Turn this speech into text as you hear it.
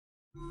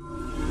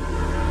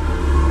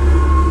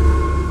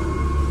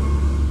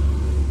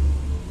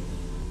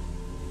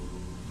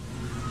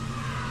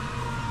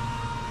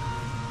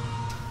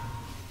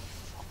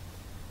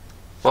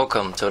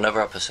Welcome to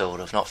another episode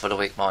of Not for the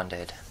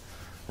Weak-Minded.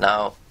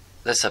 Now,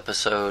 this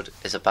episode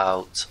is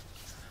about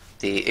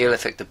the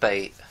Eolithic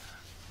debate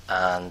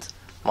and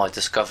my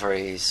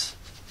discoveries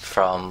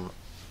from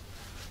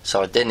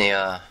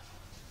Sardinia,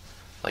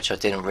 which I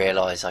didn't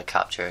realise I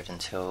captured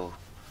until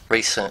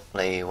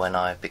recently when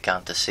I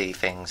began to see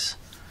things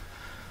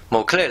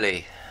more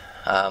clearly.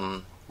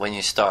 When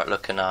you start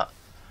looking at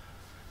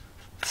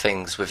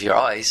things with your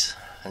eyes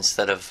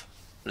instead of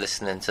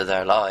listening to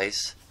their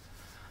lies,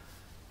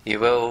 you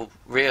will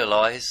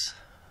realise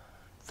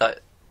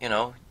that,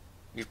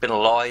 you've been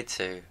lied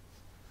to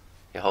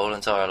your whole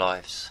entire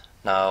lives.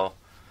 Now,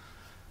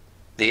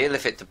 the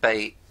Eolithic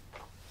debate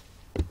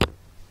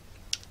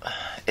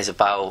is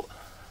about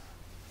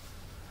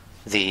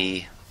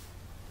the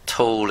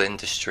tool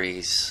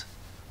industries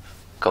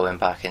going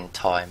back in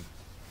time.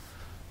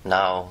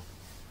 Now,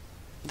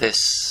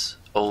 this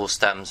all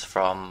stems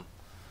from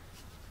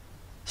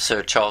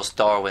Sir Charles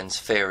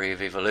Darwin's theory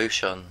of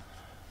evolution.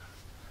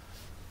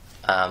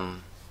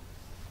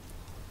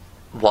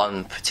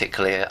 One,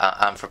 particularly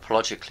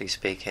anthropologically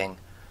speaking,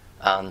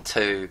 and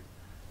two,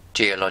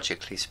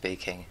 geologically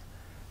speaking.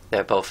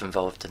 They're both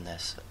involved in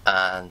this.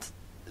 And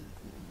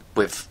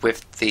with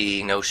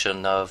the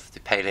notion of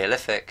the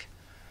Paleolithic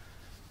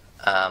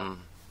to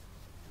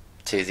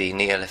the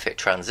Neolithic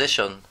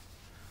transition,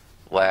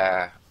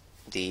 where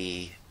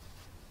the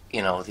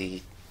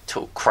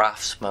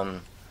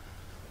craftsmen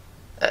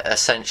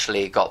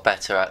essentially got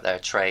better at their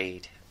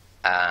trade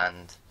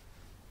and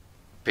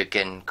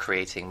begin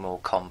creating more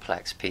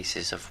complex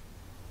pieces of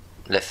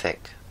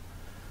lithic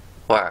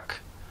work.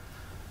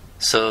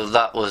 So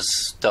that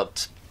was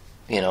dubbed,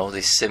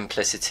 the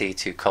simplicity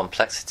to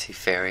complexity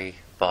theory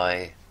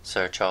by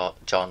Sir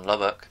John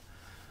Lubbock,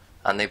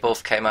 and they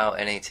both came out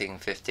in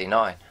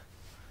 1859.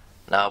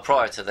 Now,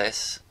 prior to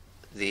this,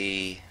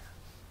 the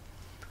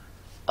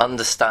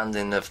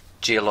understanding of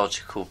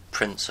geological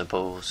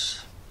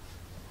principles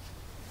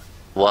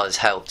was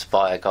helped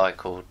by a guy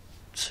called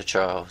Sir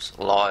Charles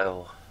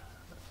Lyell,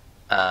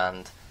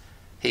 and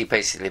he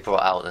basically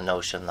brought out the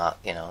notion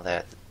that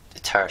the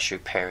tertiary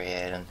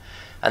period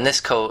and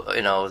this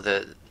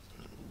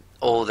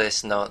all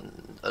this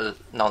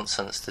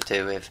nonsense to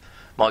do with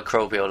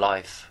microbial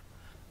life,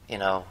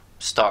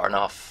 starting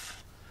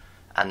off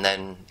and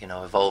then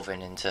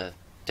evolving into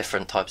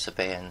different types of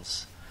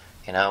beings.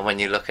 When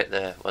you look at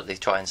what they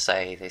try and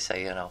say, they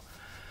say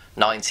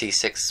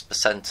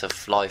 96%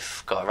 of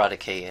life got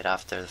eradicated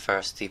after the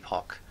first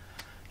epoch,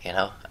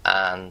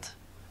 and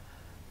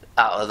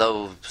out of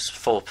those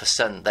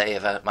 4%, they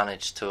have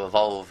managed to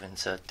evolve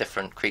into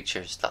different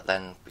creatures that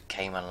then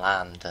became on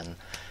land. And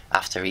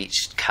after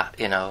each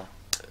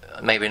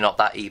maybe not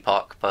that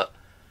epoch, but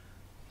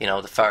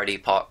the third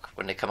epoch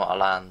when they come out of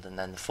land, and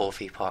then the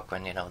fourth epoch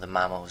when the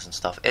mammals and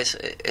stuff.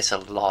 It's a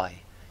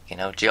lie.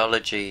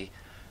 Geology,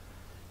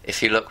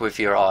 if you look with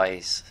your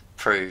eyes,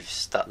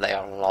 proves that they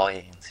are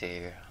lying to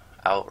you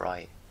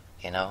outright.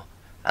 And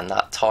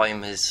that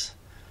time is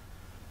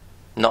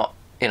not.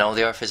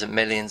 The Earth isn't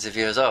millions of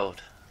years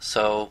old.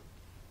 So,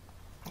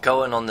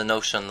 going on the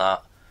notion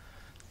that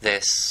the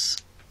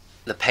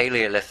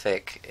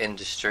Paleolithic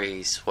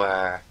industries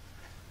were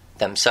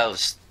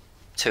themselves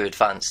too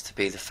advanced to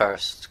be the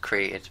first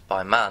created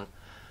by man,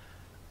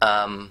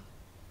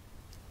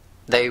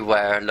 they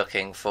were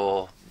looking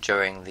for,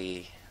 during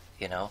the,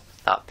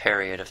 that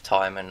period of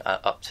time and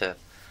up to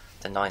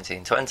the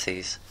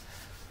 1920s,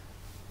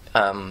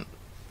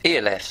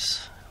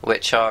 eoliths,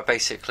 which are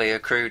basically a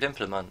crude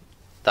implement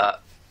that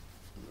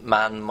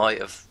man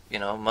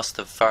must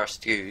have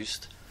first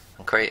used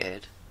and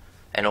created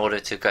in order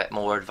to get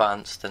more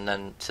advanced, and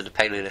then to the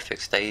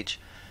Paleolithic stage,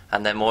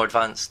 and then more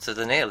advanced to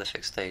the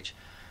Neolithic stage.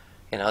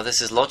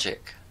 This is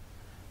logic.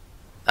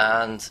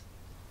 And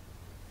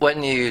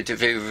when you do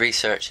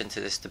research into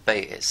this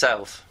debate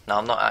itself, now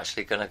I'm not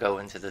actually going to go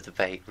into the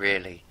debate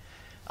really,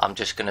 I'm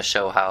just going to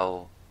show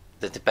how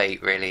the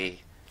debate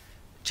really,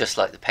 just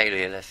like the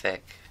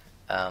Paleolithic,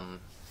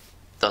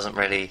 doesn't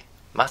really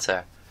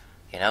matter.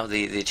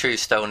 The true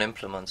stone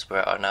implements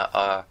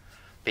are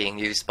being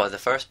used by the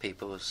first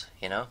peoples,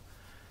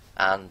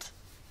 and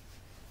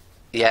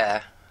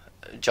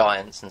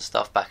giants and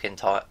stuff back in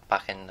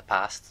the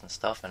past and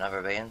stuff, and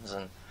other beings,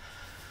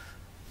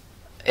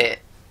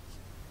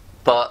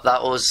 but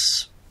that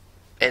was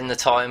in the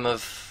time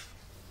of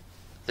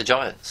the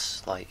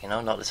giants,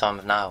 not the time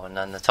of now. And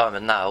then the time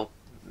of now,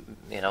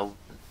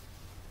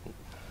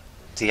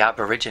 the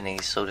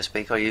Aborigines, so to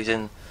speak, are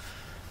using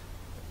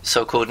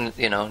so-called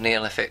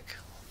Neolithic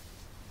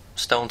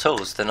stone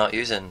tools. They're not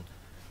using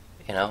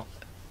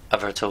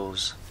other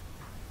tools,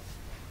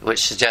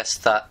 which suggests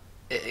that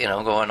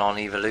going on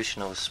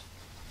evolutionist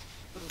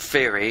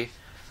theory,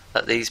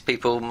 that these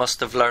people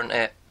must have learnt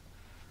it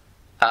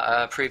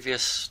at a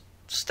previous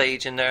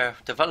stage in their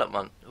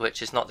development,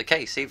 which is not the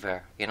case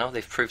either.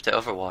 They've proved it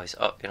otherwise.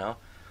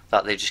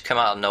 That they just come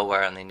out of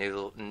nowhere and they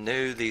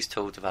knew these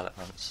tool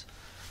developments.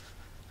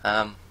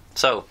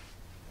 So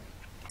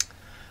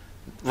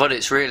what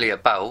it's really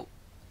about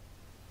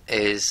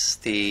is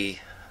the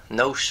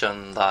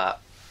notion that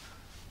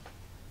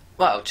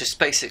Well, just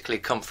basically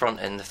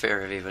confronting the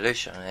fear of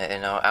evolution,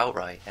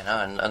 outright,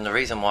 and the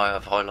reason why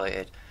I've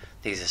highlighted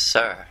these as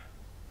Sir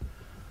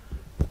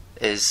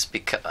is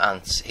because,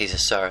 and he's a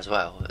Sir as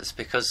well, is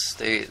because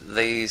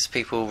these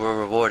people were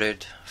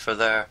rewarded for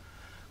their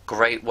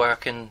great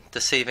work in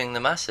deceiving the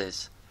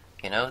masses.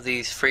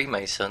 These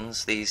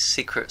Freemasons, these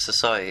secret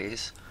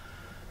societies,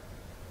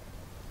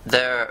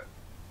 their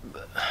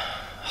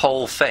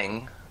whole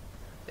thing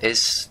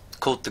is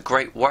called the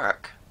Great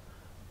Work.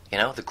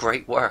 The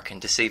great work in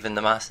deceiving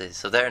the masses.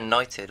 So they're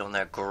knighted on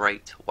their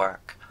great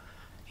work.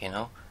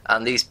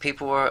 And these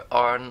people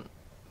are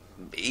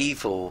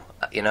evil.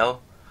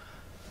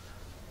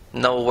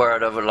 No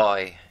word of a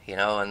lie.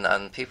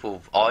 And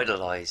people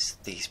idolize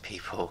these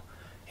people.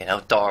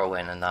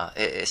 Darwin and that.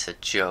 It's a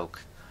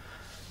joke.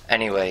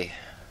 Anyway,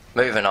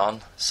 moving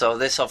on. So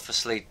this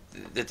obviously,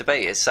 the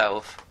debate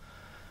itself.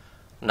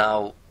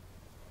 Now,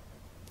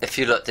 if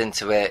you looked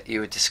into it, you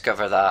would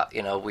discover that,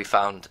 we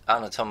found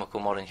anatomical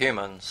modern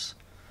humans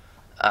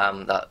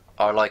that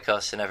are like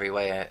us in every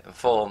way and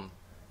form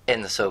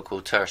in the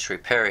so-called tertiary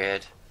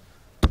period.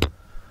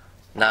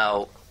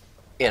 Now,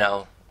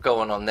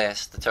 going on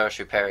this, the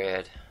tertiary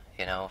period,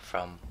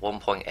 from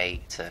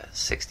 1.8 to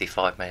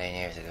 65 million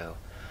years ago.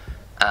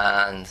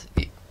 And,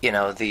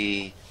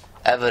 the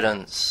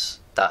evidence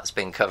that's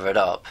been covered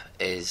up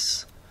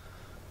is,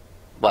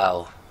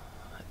 well,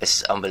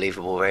 it's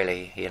unbelievable,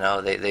 really.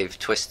 They've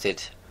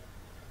twisted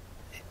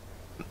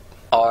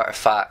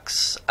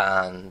artifacts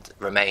and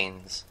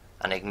remains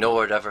and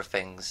ignored other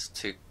things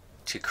to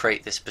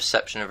create this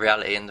perception of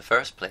reality in the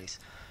first place,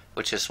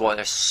 which is why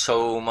there's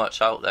so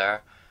much out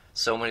there,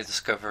 so many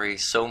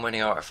discoveries, so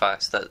many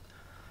artifacts that,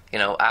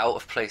 out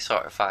of place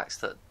artifacts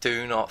that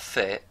do not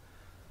fit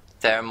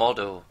their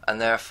model,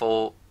 and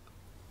therefore,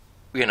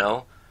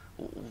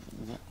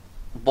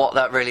 what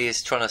that really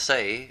is trying to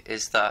say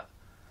is that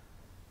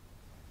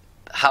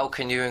how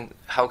can you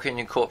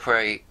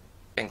incorporate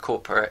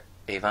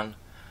even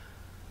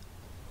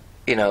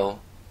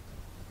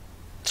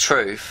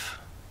truth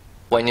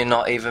when you're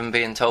not even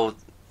being told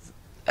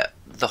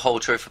the whole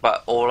truth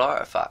about all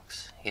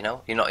artifacts?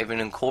 You're not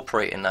even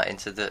incorporating that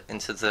into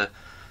the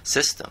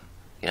system.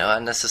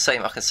 And that's the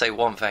same. I can say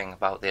one thing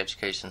about the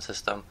education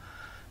system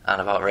and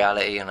about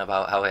reality and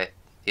about how it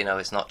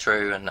it's not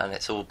true and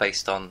it's all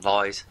based on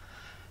lies,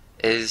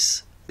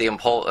 is the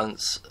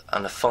importance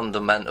and the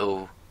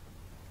fundamental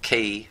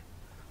key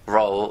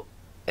role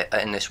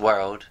in this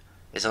world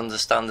is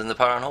understanding the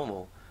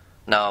paranormal.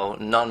 Now,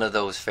 none of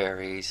those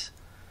theories,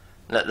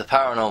 the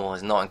paranormal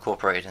is not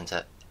incorporated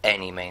into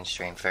any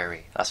mainstream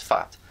theory. That's a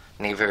fact.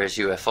 Neither is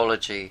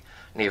ufology,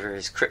 neither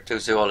is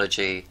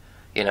cryptozoology.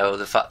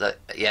 The fact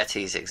that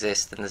Yetis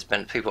exist, and there's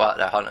been people out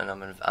there hunting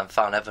them and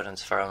found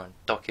evidence for them and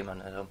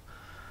documented them.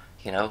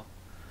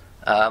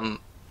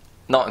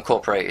 Not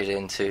incorporated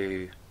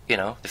into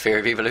the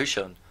theory of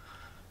evolution.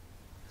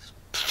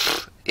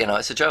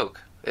 It's a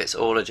joke. It's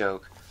all a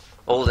joke.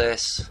 All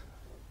this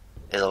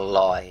is a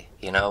lie.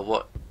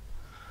 What?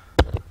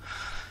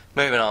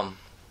 Moving on.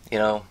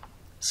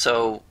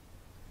 So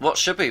what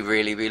should we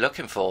really be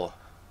looking for?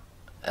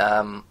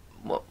 Well,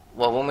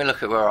 when we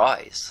look at our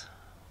eyes,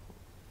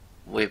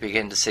 we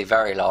begin to see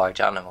very large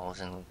animals,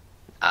 and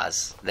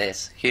as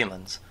this,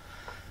 humans.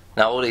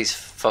 Now, all these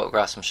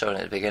photographs I'm showing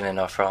at the beginning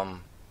are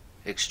from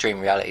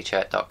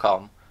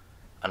XtremeRealityCheck.com,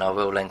 and I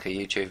will link a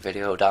YouTube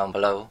video down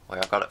below where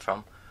I got it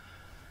from,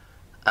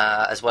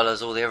 as well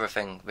as all the other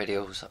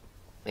videos,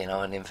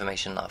 and the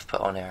information that I've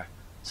put on here,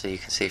 so you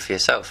can see for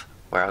yourself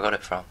where I got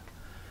it from.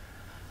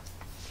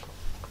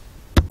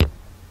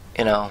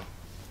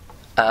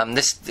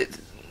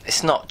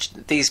 It's not.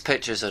 These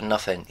pictures are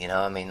nothing.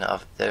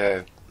 There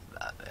are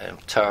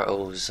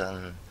turtles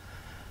and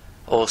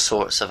all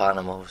sorts of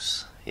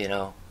animals.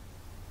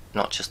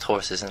 Not just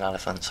horses and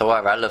elephants.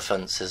 However,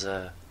 elephants is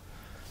the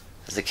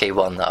key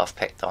one that I've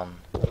picked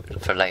on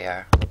for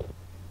later,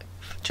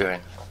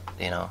 during,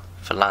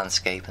 for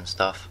landscape and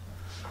stuff.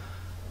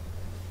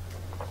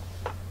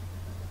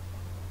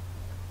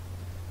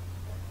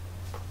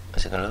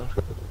 Is it gonna load?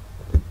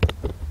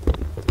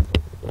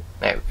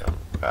 There we go.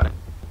 Right.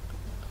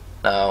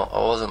 Now,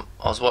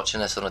 I was watching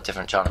this on a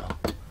different channel.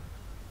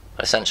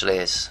 But essentially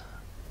it's,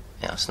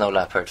 snow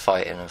leopard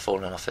fighting and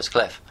falling off this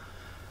cliff.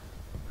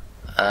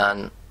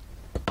 And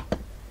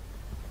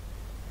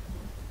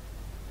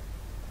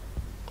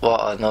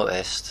what I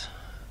noticed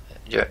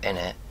during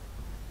it,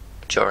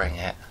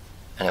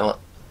 and like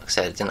I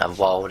said, it didn't have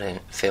wild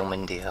film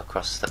India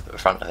across the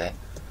front of it.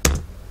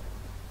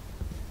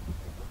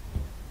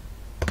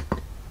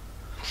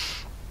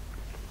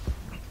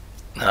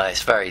 No,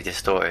 it's a very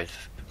distorted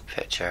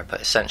picture,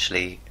 but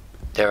essentially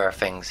there are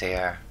things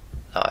here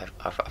that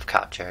I've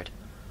captured.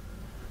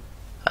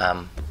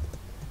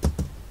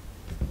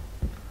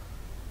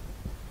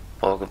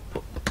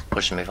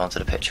 We should move on to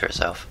the picture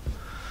itself.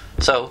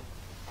 So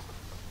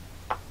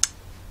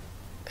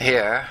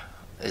here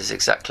is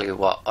exactly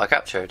what I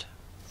captured.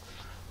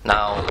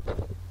 Now,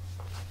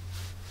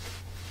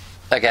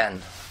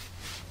 again,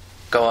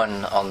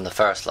 going on the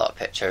first lot of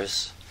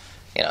pictures,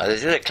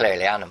 these are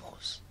clearly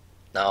animals.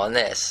 Now on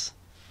this,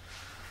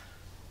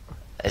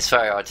 it's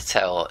very hard to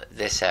tell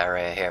this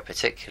area here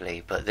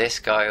particularly, but this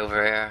guy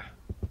over here,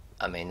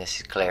 I mean, this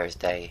is clear as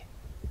day.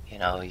 You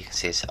know, you can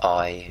see his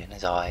eye in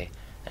his eye,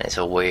 and it's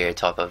a weird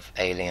type of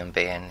alien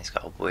being. He's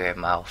got a weird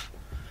mouth,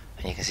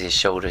 and you can see his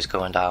shoulders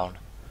going down,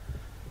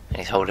 and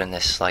he's holding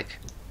this like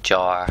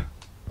jar.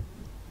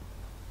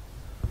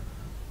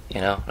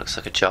 You know, looks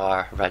like a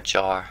jar, a red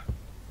jar.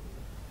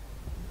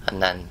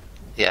 And then,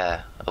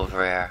 yeah,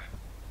 over here,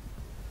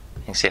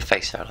 you can see a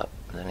face there, look,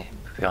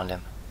 beyond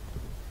him.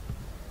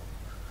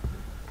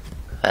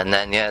 And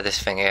then, yeah,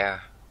 this thing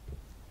here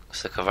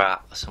looks like a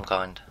rat of some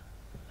kind.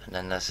 And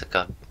then there's like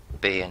a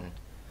being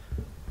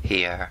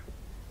here,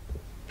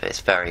 but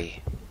it's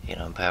very, you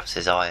know, perhaps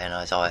his eye, and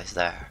his eye is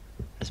there,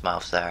 his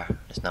mouth's there,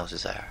 his nose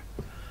is there.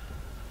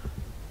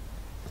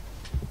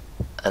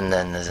 And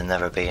then there's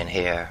another being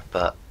here,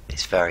 but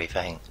it's very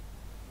faint.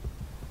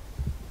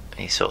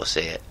 And you sort of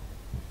see it.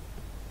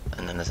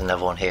 And then there's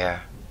another one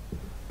here.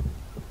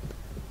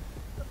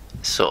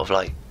 It's sort of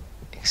like,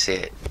 you can see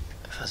it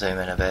if I zoom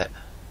in a bit.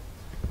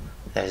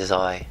 There's his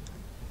eye,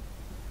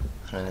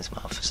 and then his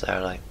mouth is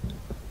there, like.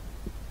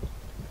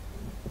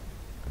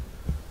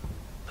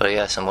 But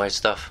yeah, some weird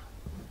stuff.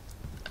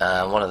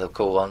 One of the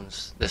cool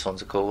ones, this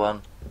one's a cool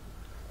one.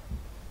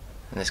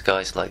 And this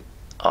guy's like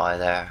eye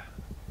there.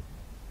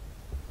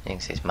 You can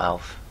see his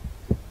mouth.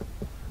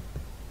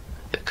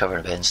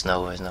 Covered a bit in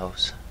snow with his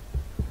nose.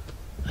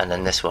 And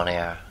then this one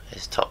here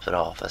is topped it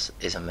off.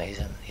 Is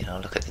amazing. You know,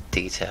 look at the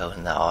detail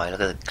in the eye.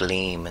 Look at the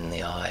gleam in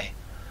the eye.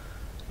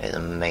 It's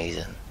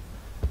amazing.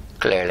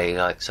 Clearly,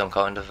 like some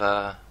kind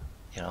of,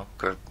 you know,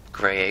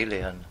 grey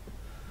alien.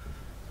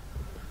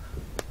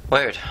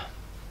 Weird.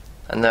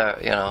 And there,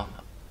 you know,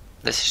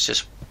 this is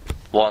just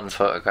one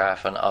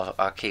photograph, and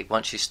I'll keep,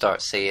 once you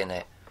start seeing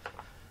it,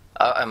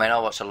 I mean, I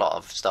watch a lot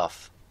of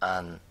stuff,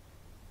 and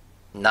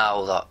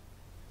now that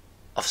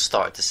I've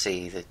started to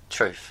see the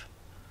truth,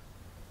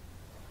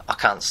 I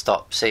can't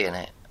stop seeing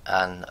it,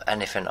 and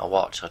anything I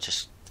watch, I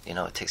just, you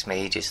know, it takes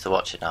me ages to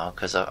watch it now,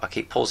 because I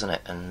keep pausing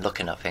it and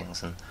looking at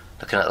things, and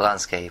looking at the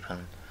landscape,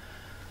 and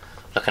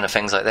looking at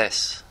things like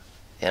this,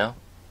 you know,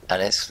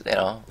 and it's, you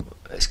know,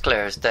 it's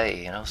clear as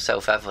day, you know,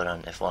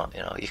 self-evident. If one,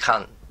 you know, you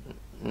can't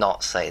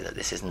not say that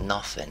this is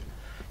nothing.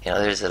 You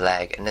know, there's a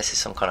leg, and this is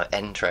some kind of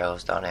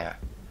entrails down here.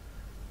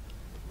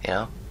 You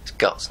know, it's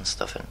guts and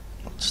stuff and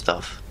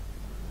stuff.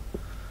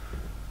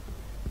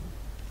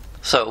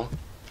 So,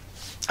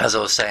 as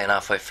I was saying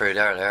halfway through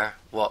earlier,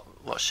 what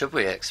should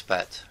we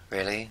expect,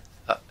 really,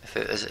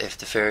 if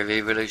the theory of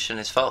evolution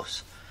is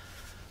false?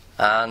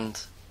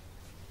 And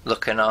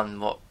looking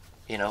on what,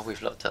 you know,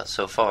 we've looked at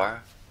so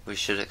far, we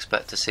should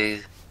expect to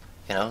see,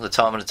 you know, the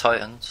time of the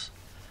Titans,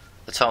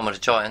 the time of the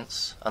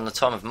Giants, and the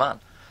time of man.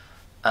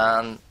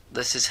 And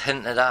this is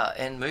hinted at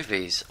in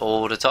movies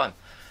all the time.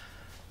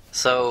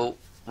 So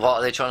what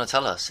are they trying to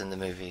tell us in the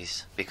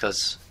movies?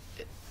 Because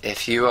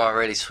if you are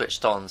really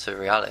switched on to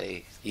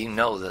reality, you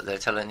know that they're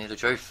telling you the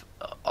truth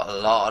a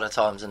lot of the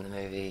times in the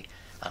movie,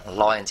 and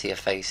lying to your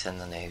face in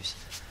the news.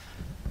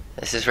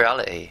 This is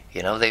reality,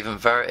 you know. They've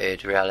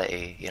inverted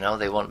reality, you know.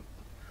 They want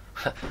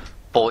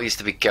boys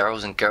to be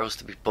girls and girls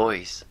to be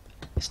boys.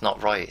 It's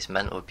not right. It's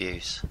mental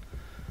abuse.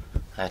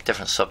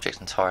 Different subject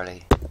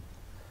entirely.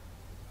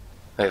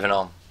 Moving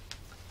on.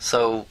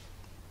 So,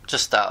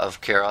 just out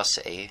of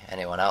curiosity,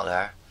 anyone out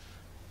there,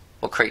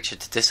 what creature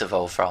did this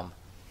evolve from?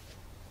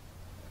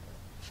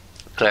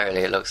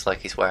 Clearly it looks like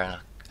he's wearing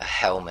a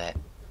helmet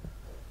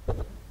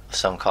of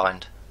some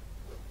kind.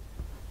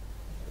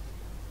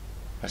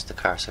 Where's the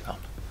cursor gone?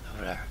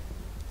 Over there.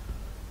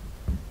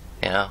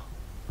 You know?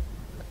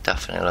 It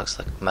definitely looks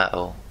like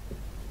metal,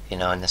 you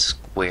know, in this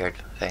weird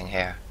thing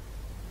here.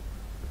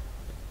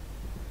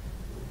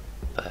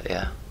 But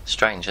yeah,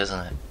 strange, isn't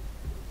it?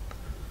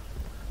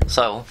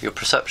 So, your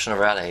perception of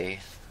reality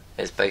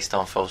is based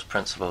on false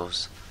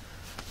principles,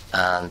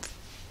 and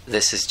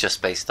this is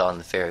just based on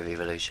the theory of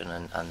evolution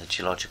and the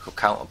geological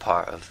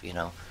counterpart of, you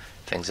know,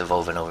 things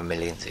evolving over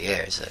millions of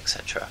years,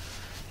 etc.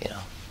 You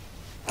know,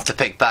 the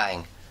Big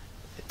Bang,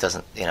 it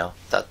doesn't, you know,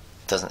 that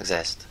doesn't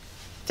exist.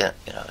 You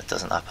know, it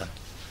doesn't happen.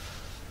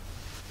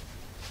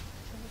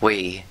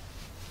 We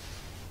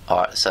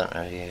are at the centre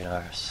of the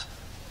universe,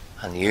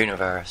 and the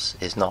universe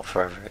is not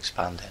forever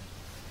expanding.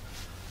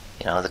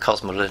 You know, the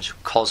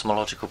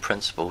cosmological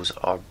principles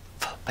are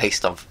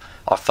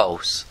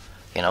false.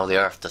 You know, the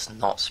Earth does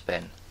not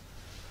spin.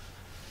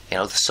 You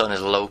know, the sun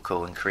is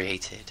local and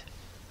created,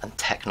 and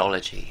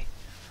technology.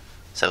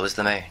 So is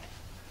the moon.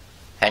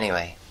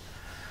 Anyway,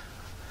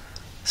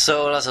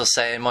 so as I was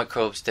saying,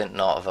 microbes did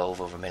not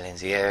evolve over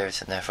millions of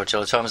years, and therefore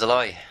time is a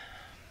lie.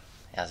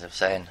 As I was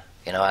saying,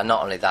 you know, and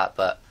not only that,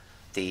 but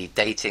the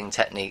dating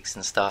techniques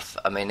and stuff.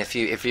 I mean, if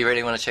you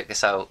really want to check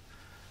this out,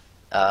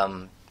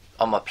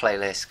 on my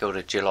playlist, go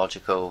to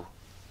geological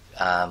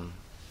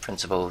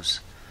principles,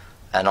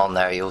 and on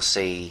there you'll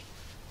see,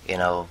 you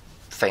know,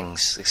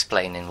 things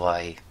explaining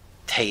why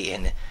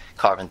dating,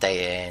 carbon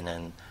dating,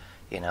 and,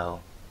 you know,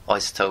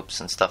 isotopes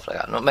and stuff like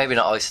that. Maybe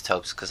not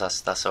isotopes, because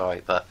that's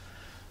alright, but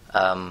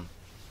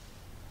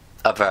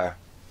other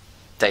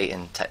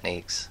dating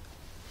techniques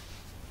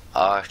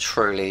are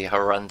truly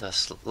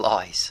horrendous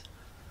lies.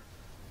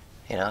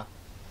 You know?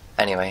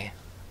 Anyway,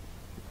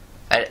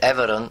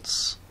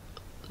 evidence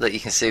that you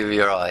can see with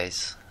your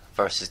eyes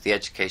versus the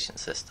education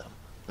system.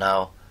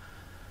 Now,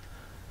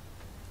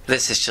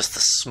 this is just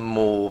a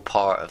small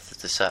part of the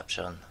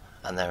deception,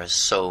 and there is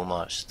so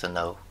much to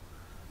know.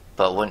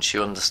 But once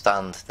you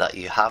understand that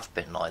you have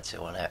been lied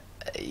to on it,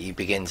 you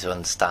begin to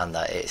understand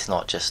that it's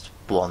not just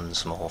one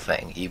small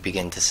thing. You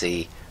begin to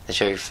see the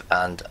truth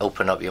and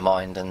open up your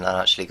mind and then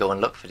actually go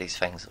and look for these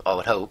things. I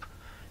would hope,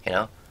 you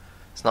know.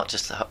 It's not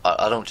just,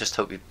 I don't just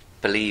hope you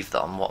believe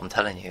that on what I'm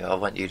telling you. I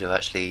want you to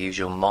actually use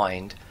your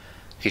mind,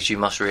 because you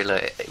must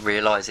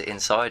realise it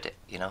inside it,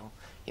 you know.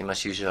 You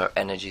must use your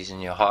energies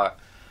in your heart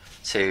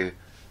to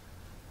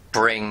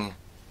bring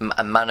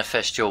and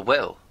manifest your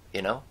will,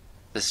 you know.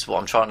 This is what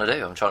I'm trying to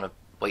do. I'm trying to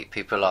wake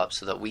people up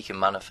so that we can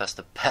manifest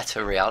a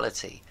better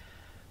reality,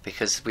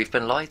 because we've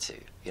been lied to.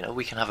 You know,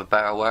 we can have a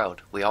better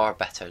world. We are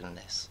better than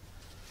this.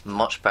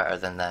 Much better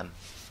than them.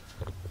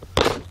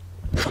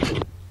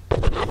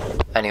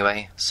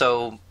 Anyway,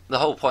 so the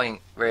whole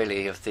point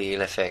really of the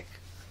Eolithic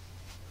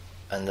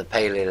and the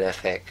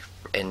Paleolithic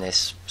in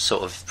this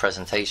sort of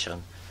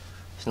presentation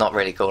is not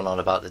really going on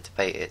about the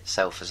debate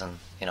itself as an,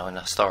 you know, an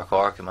historical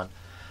argument,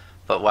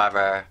 but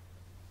whether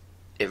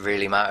it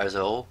really matters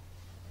at all.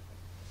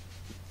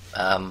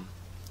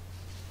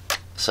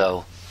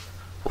 So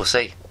we'll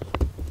see.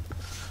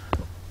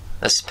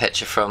 This is a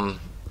picture from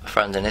a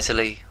friend in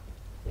Italy,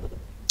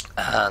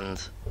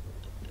 and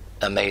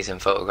amazing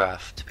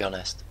photograph, to be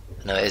honest.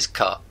 Now it is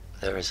cut.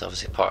 There is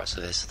obviously parts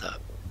of this that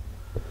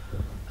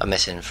are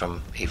missing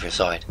from either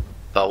side.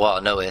 But what I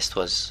noticed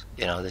was,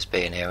 you know, this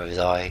being here with his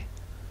eye,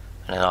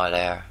 and an eye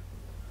there,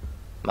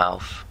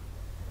 mouth,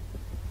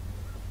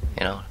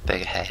 you know,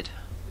 big head.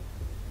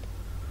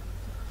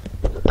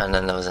 And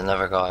then there was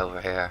another guy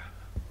over here,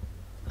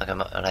 like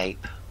an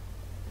ape.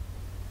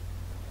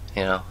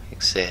 You know, you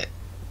can see it,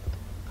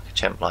 like a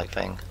chimp-like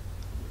thing.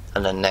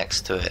 And then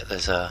next to it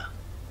there's a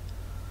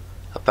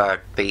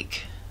bird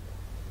beak.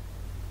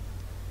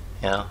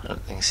 You know, and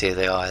you can see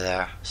the eye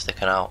there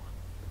sticking out.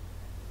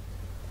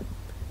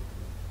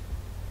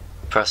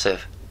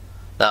 Impressive.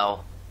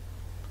 Now,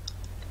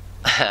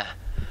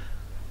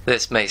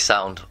 this may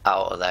sound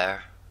out of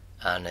there,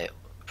 and it,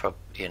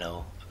 you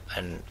know,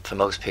 and for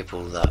most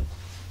people that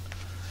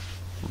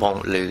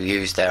won't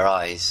use their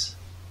eyes,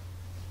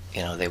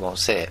 you know, they won't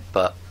see it.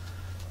 But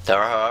there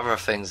are other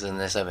things in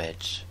this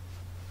image,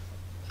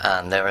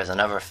 and there is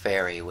another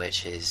theory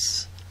which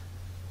is,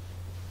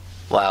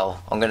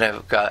 well, I'm going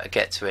to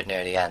get to it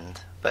near the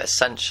end, but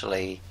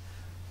essentially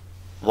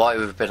why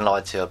we've been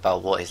lied to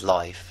about what is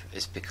life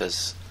is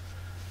because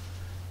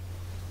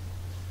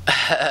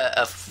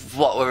of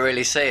what we're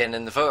really seeing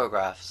in the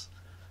photographs.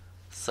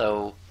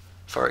 So,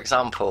 for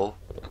example,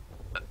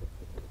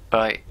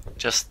 right,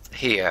 just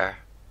here,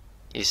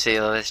 you see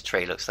how this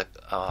tree looks like,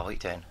 oh, what are you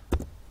doing?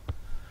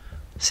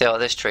 See how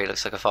this tree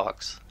looks like a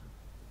fox?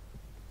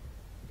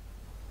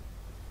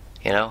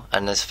 You know,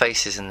 and there's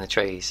faces in the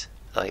trees.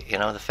 Like, you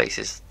know, the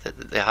faces,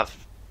 they have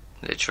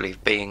literally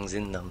beings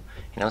in them.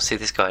 You know, see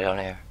this guy down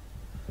here.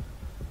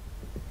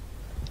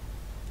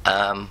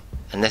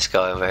 And this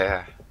guy over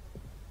here.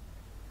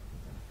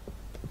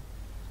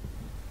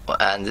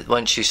 And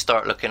once you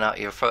start looking at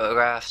your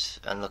photographs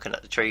and looking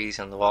at the trees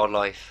and the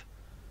wildlife,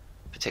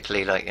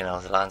 particularly like, you know,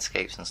 the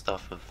landscapes and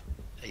stuff,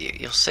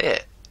 you'll see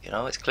it. You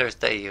know, it's clear as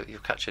day. You'll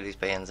capture these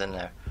beings in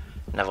there,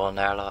 and everyone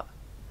there a lot.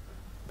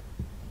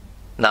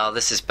 Now,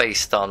 this is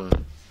based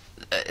on,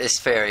 this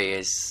theory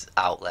is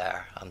out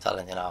there, I'm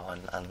telling you now,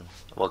 and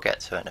we'll get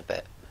to it in a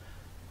bit.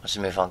 Let's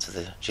just move on to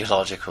the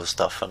geological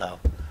stuff for now.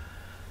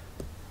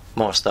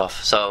 More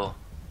stuff. So,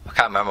 I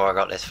can't remember where I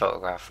got this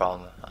photograph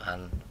from,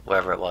 and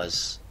wherever it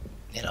was,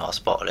 you know, I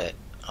spotted it.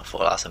 I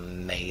thought, that's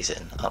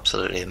amazing,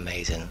 absolutely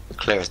amazing.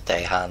 Clear as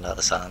day, hand out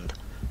the sand.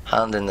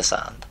 Hand in the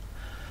sand.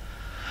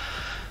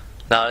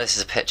 Now, this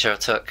is a picture I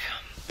took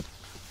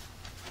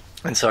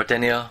in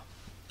Sardinia,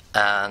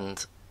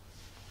 and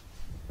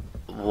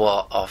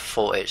what I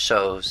thought it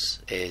shows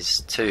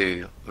is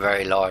two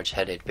very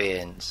large-headed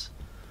beings.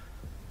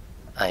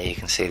 And you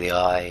can see the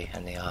eye,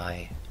 and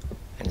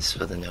this is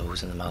with the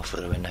nose and the mouth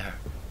that are in there.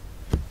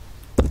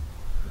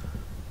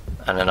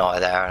 And an eye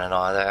there, and an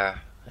eye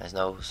there, and his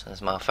nose and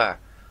his mouth there.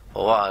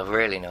 But what I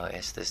really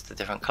noticed is the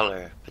different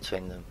colour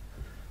between them.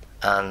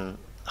 And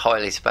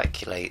highly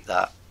speculate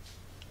that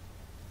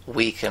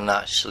we can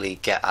actually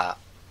get at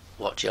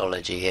what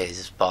geology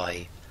is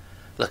by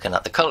looking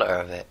at the colour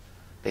of it.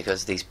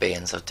 Because these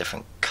beings have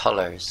different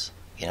colours,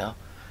 you know,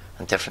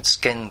 and different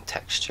skin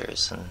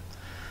textures, and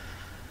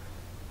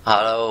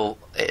although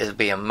it would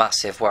be a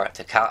massive work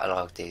to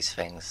catalogue these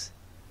things,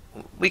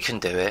 we can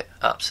do it,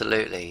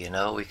 absolutely, you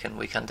know, we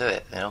can do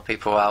it, you know,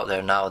 people are out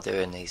there now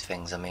doing these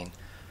things. I mean,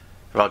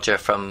 Roger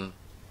from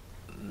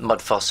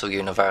Mud Fossil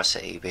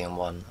University being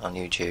one on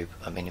YouTube,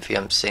 I mean, if you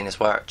haven't seen his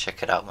work,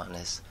 check it out, man.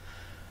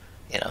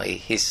 You know,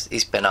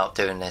 he's been out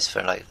doing this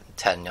for like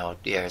 10 odd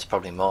years,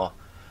 probably more.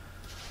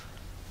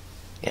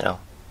 You know,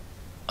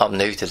 I'm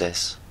new to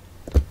this.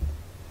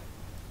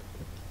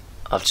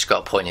 I've just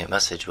got a poignant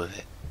message with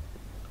it.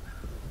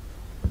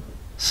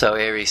 So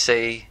here you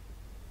see,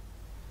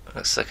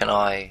 looks like an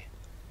eye,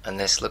 and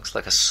this looks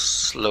like a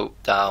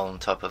sloped down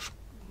type of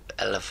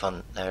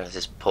elephant. There's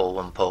this paw,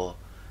 one paw,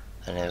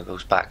 and then it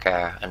goes back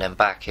there, and then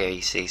back here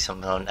you see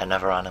something,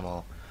 another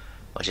animal,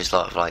 which is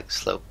sort of like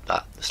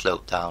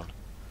sloped down.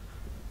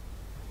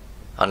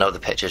 I know the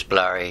picture's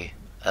blurry,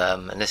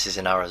 and this is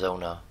in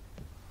Arizona.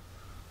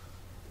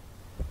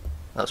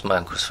 That's my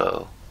uncle's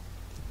photo.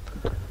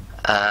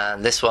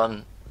 And this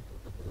one,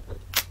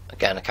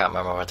 again, I can't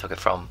remember where I took it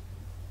from.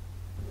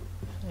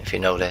 If you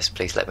know this,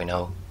 please let me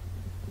know.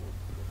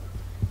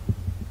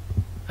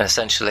 And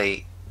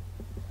essentially,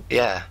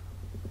 yeah,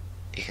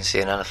 you can see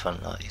an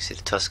elephant. You can see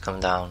the tusk come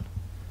down.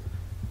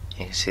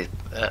 You can see,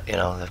 you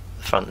know, the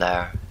front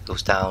there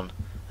goes down,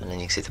 and then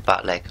you can see the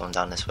back leg come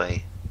down this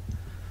way.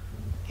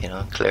 You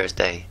know, clear as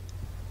day.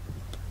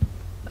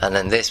 And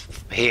then this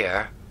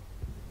here,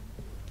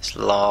 this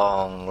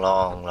long,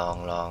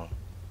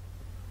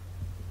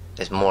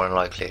 is more than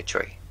likely a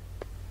tree,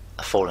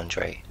 a fallen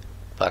tree.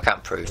 But I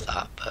can't prove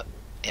that. But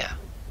yeah,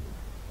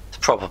 it's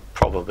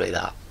probably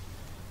that.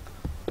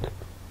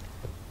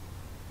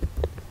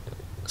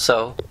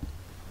 So,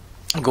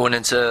 I'm going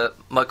into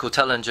Michael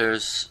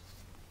Tellinger's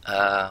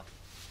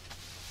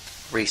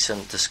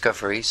recent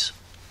discoveries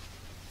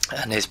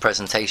and his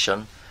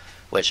presentation,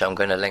 which I'm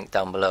going to link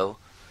down below.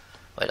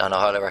 And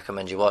I highly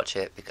recommend you watch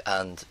it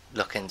and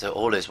look into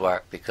all his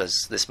work,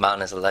 because this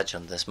man is a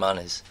legend. This man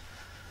is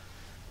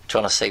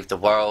trying to save the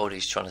world.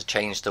 He's trying to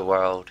change the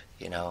world.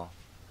 You know,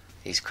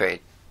 he's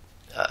created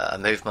a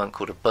movement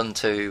called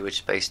Ubuntu, which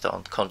is based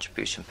on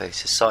contribution-based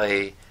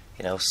society.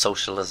 You know,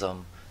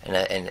 socialism in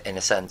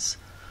a sense,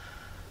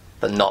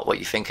 but not what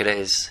you think it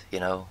is. You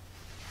know,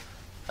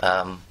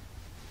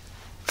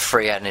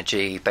 free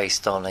energy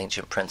based on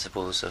ancient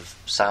principles of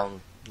sound.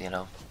 You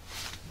know,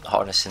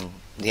 harnessing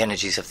the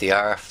energies of the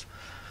earth.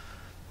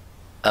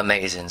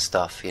 Amazing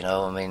stuff, you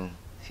know. I mean,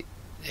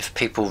 if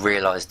people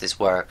realised this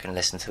work and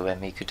listened to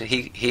him,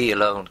 he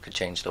alone could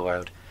change the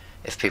world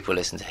if people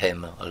listen to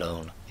him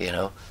alone, you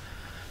know.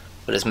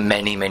 But there's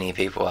many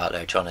people out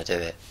there trying to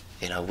do it.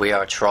 You know, we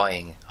are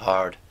trying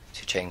hard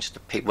to change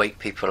wake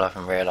people up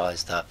and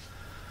realise that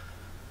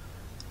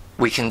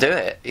we can do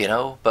it, you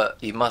know. But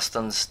you must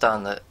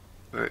understand that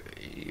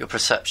your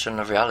perception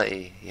of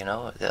reality, you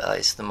know, that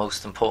is the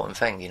most important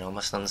thing. You know, you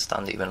must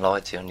understand that you've been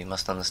lied to, and you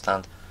must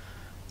understand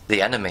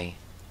the enemy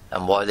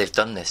and why they've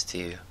done this to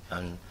you,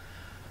 and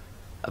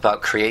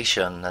about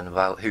creation and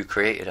about who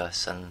created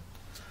us. And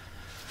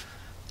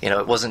you know,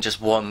 it wasn't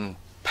just one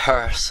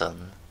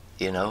person,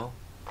 you know,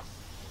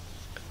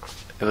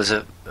 it was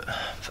a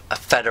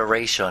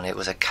federation. It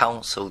was a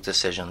council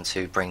decision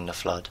to bring the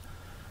flood,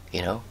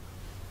 you know,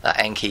 that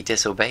Enki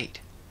disobeyed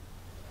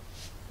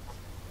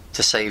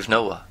to save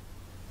Noah,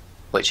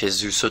 which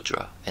is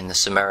Zusudra in the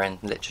Sumerian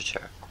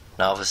literature.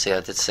 Now obviously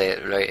I did say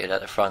it related at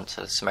the front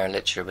to the Sumerian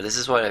literature, but this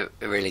is what it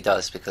really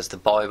does, because the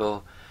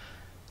Bible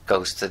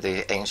goes to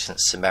the ancient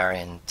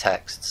Sumerian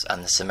texts,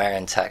 and the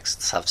Sumerian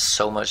texts have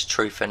so much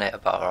truth in it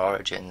about our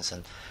origins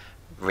and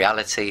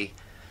reality,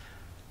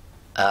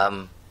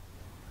 about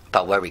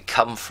where we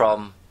come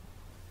from,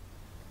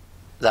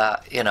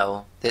 that, you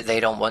know, they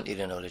don't want you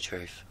to know the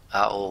truth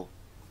at all.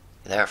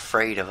 They're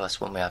afraid of us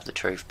when we have the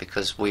truth,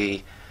 because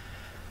we,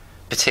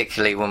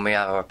 particularly when we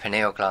have our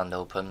pineal gland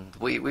open,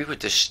 we would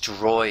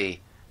destroy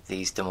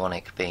these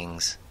demonic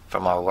beings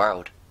from our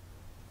world.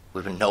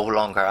 We would no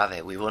longer have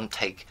it. We wouldn't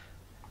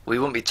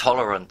be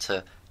tolerant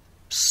to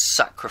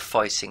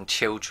sacrificing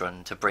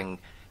children to bring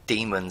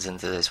demons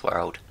into this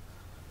world.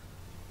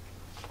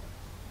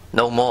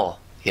 No more,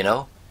 you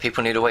know?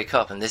 People need to wake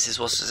up, and this is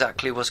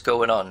exactly what's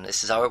going on.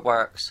 This is how it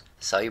works.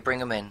 This is how you bring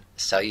them in.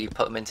 This is how you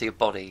put them into your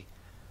body.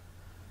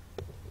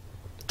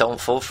 Don't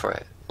fall for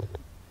it.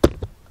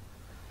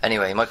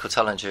 Anyway, Michael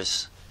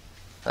Tellinger's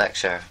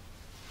lecture.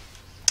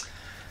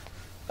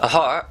 A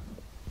heart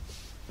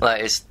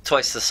that is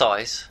twice the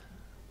size.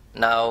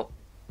 Now,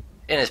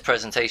 in his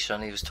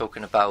presentation, he was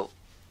talking about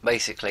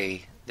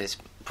basically this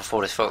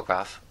before this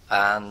photograph,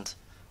 and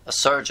a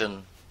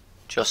surgeon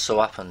just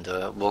so happened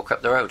to walk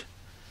up the road,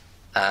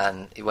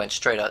 and he went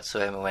straight up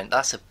to him and went,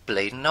 "That's a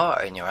bleeding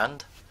heart in your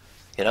hand,"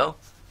 you know.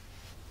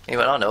 He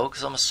went, "I know,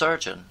 because I'm a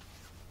surgeon."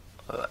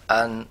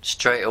 And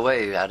straight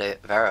away he had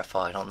it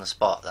verified on the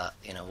spot that,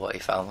 you know, what he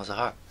found was a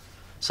heart.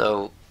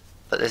 So,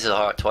 but this is a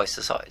heart twice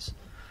the size.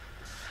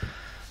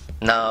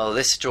 Now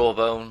this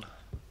jawbone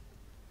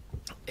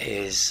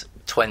is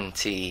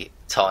 20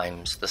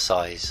 times the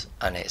size,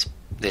 and it's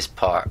this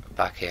part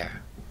back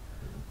here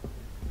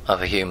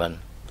of a human.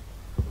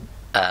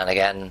 And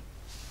again,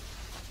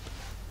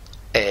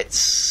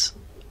 it's,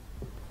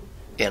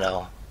 you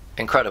know,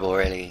 incredible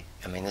really.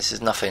 I mean, this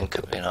is nothing,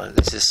 you know,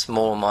 this is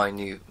small,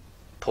 minute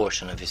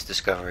portion of his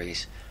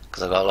discoveries,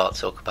 because I've got a lot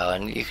to talk about,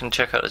 and you can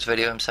check out this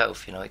video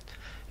himself. You know,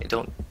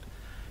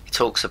 he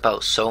talks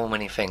about so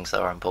many things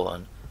that are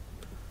important.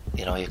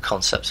 You know, your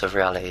concepts of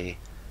reality,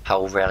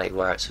 how reality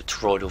works with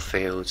toroidal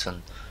fields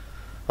and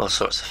all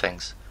sorts of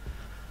things.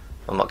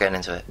 I'm not getting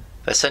into it.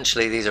 But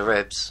essentially, these are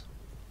ribs,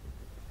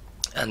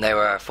 and they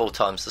were 4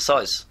 times the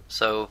size.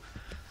 So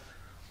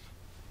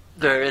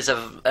there is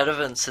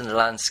evidence in the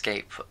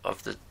landscape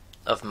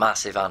of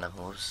massive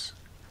animals,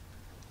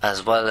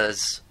 as well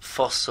as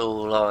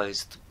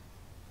fossilized,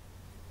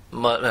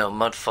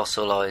 mud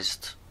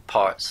fossilized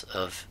parts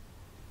of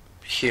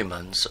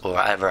humans or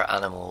other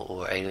animal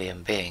or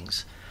alien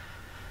beings.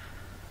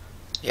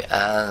 Yeah,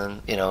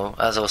 and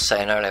as I was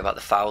saying earlier about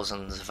the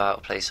thousands of out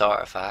of place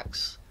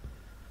artifacts,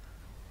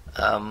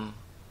 and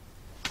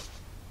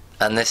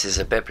this is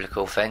a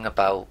biblical thing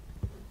about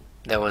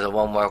there was a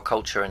one world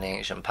culture in the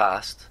ancient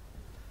past,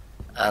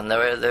 and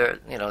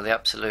the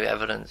absolute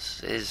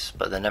evidence is,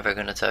 but they're never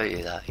going to tell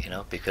you that,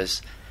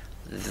 because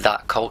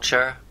that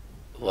culture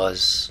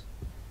was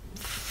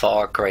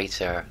far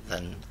greater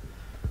than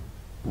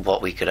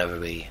what we could ever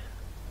be,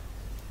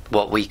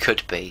 what we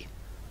could be,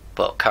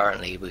 but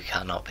currently we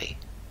cannot be,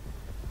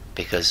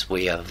 because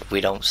we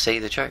don't see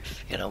the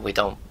truth. We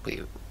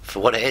for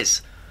what it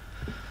is.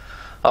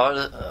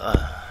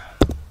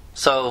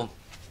 So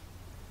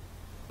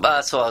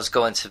that's what I was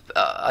going to.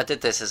 I did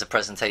this as a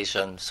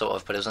presentation, sort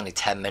of, but it was only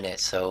 10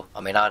 minutes. So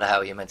I mean, how the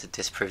hell are you meant to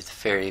disprove the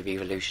theory of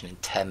evolution in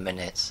 10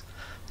 minutes?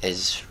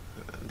 Is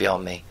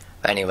beyond me.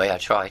 But anyway, I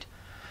tried.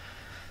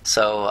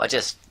 So I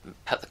just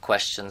put the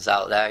questions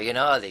out there.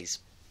 Are these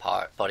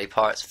body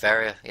parts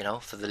vary?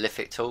 For the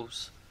lithic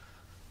tools,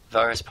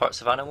 various parts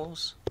of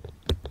animals.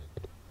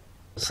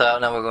 So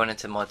now we're going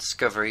into my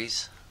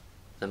discoveries.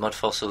 The mud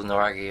fossil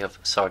Nuraghe of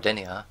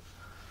Sardinia.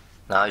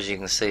 Now, as you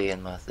can see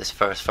in this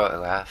first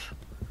photograph,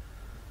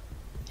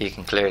 you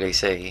can clearly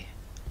see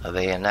a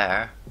being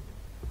there,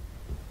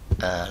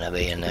 and a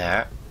being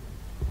there,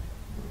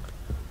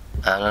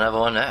 and another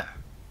one there.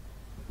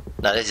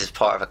 Now, this is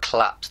part of a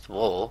collapsed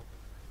wall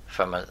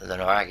from the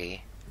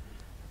Nuraghe,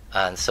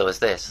 and so is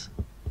this.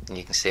 And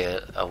you can see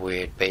a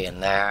weird being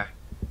there,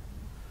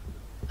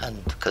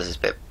 and because it's a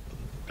bit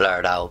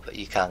blurred out, but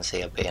you can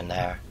see a being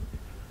there,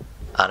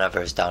 and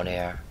others down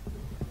here.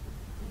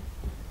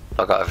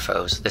 I've got other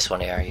photos. This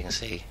one here, you can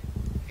see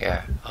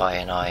here, eye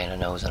and a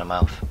nose and a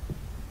mouth.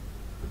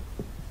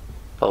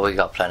 But we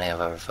got plenty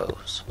of other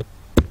photos.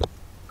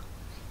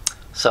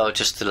 So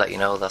just to let you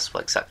know, that's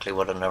exactly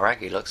what a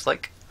Nuraghe looks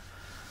like.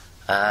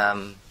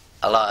 A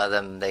lot of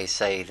them, they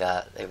say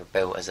that they were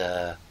built as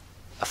a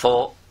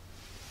fort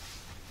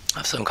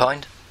of some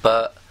kind,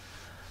 but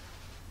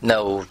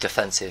no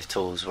defensive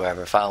tools were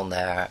ever found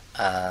there,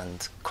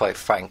 and quite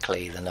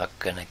frankly, they're not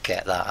going to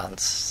get that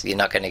answer. You're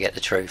not going to get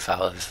the truth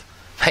out of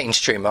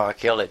mainstream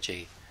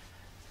archaeology,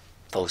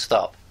 full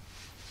stop.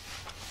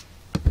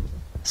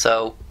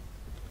 So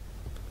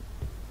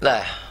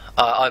there,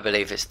 I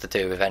believe it's to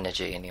do with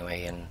energy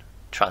anyway, and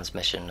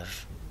transmission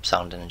of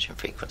sound, energy and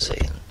frequency,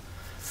 and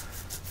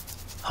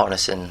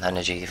harnessing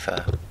energy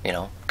for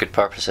good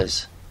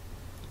purposes.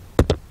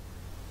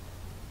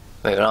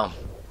 Moving on.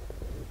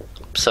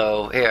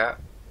 So here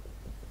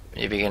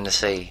you begin to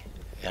see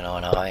an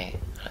eye,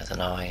 and there's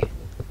an eye,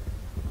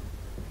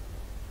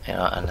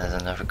 and there's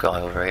another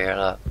guy over here,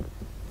 look.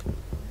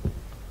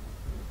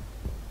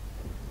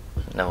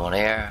 Another one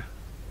here.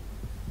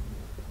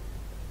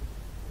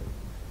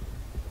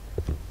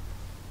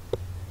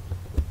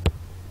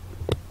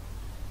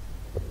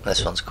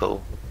 This one's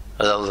cool,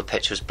 although the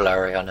picture's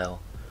blurry, I know.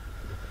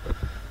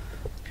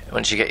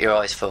 Once you get your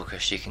eyes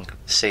focused, you can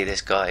see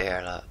this guy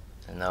here, look,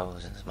 his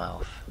nose and his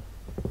mouth.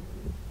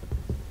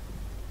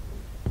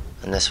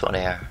 And this one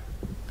here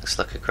looks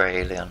like a grey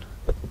alien.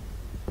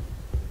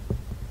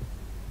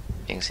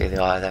 You can see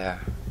the eye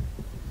there,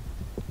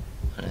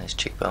 and his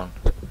cheekbone,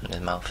 and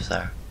his mouth is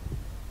there.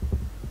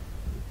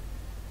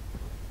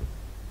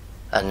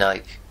 And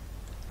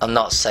I'm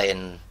not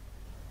saying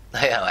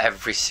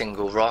every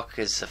single rock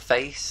is a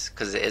face,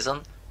 because it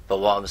isn't. But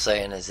what I'm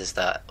saying is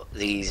that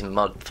these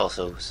mud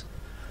fossils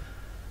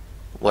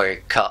were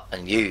cut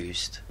and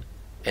used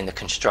in the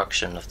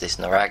construction of this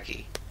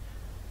Nuraghe,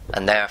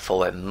 and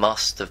therefore it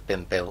must have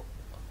been built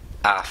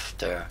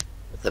after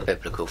the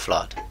biblical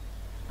flood,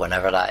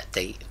 whenever that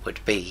date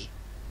would be,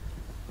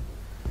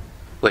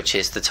 which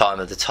is the time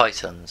of the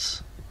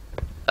Titans,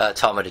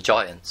 time of the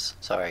giants,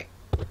 sorry.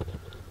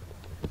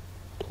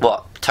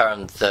 What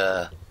turned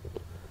the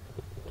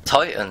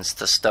Titans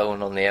to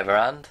stone on the other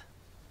hand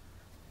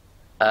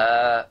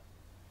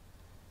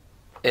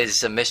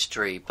is a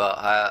mystery, but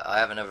I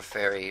have another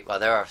theory. Well,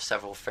 there are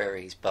several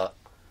theories, but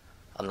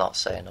I'm not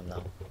saying them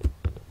now.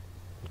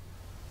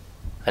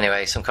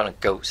 Anyway, some kind of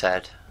goat's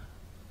head.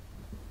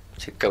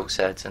 2 goat's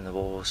heads in the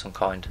wall of some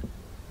kind.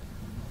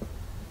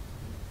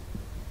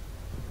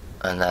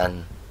 And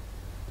then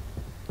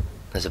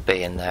there's a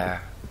bee in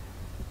there.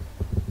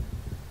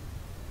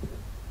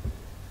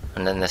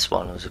 And then this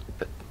one was a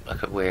bit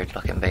like a weird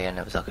looking bee, and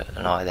it was like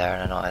an eye there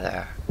and an eye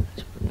there.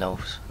 His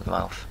nose and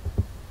mouth.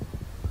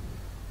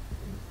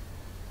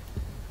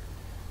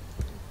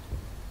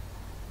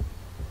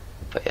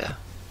 But yeah.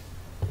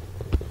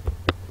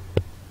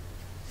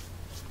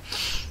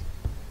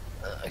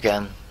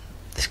 Again,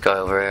 this guy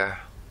over here,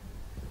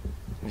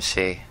 you can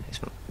see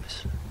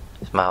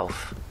his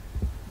mouth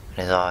and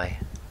his eye,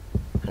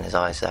 and his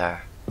eye's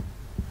there,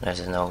 and there's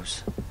his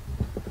nose.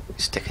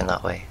 He's sticking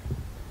that way.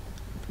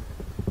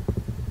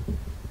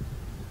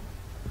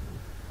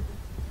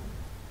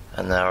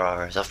 And there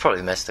are others. I've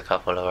probably missed a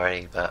couple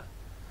already, but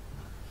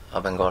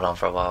I've been going on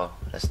for a while.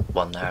 There's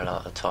one there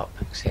at the top.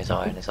 You can see his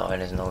eye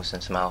and his nose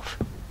and his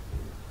mouth.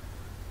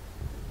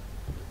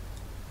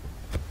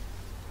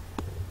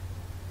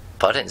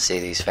 But I didn't see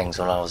these things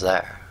when I was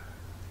there.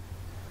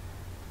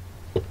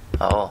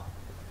 Oh,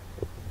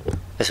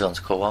 this one's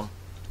a cool one.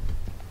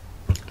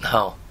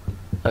 No,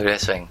 look at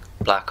this thing.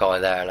 Black eye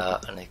there,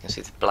 look, and you can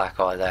see the black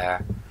eye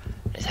there.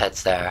 His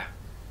head's there.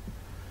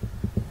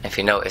 If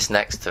you notice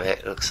next to it,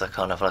 it looks like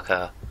kind of like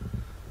a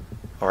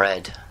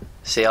red.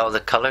 See how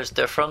the colour's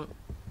different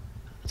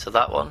to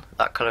that one?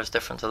 That colour's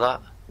different to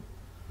that.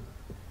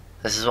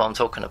 This is what I'm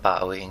talking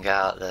about. We can get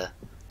out the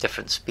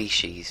different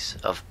species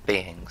of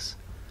beings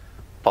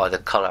by the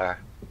colour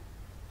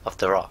of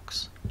the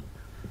rocks.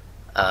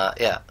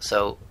 Yeah,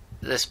 so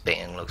this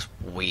being looks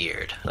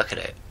weird. Look at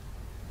it.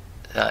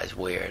 That is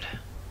weird.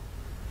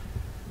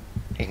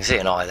 You can see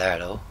an eye there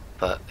though,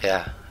 but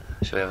yeah.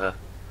 Should we have a...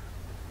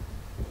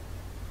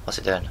 What's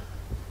it doing?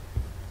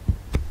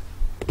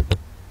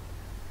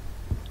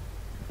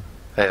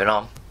 Moving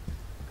on.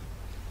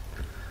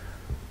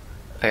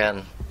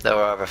 Again, there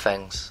were other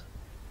things.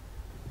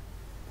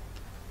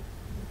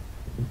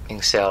 You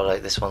can see how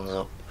like this one's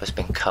up, it's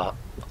been cut.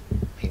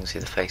 You can see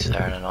the face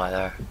there and an eye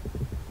there.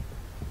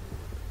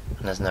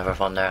 And there's another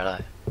one there,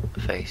 like a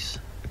face.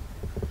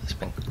 It's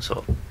been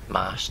sort of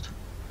mashed.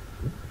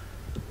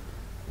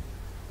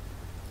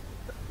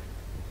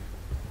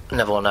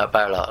 Another one out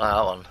there like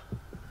that one.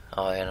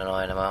 Eye and an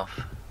eye in the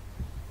mouth.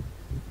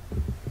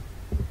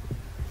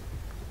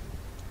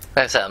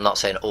 Like I said, I'm not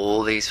saying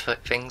all these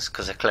things,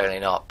 because they're clearly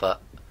not,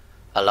 but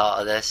a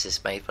lot of this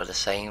is made by the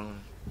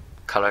same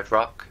coloured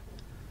rock.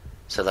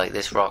 So like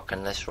this rock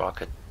and this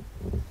rock,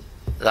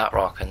 that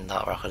rock and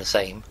that rock are the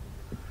same.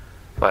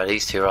 But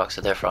these two rocks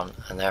are different,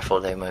 and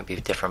therefore they might be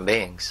different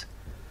beings.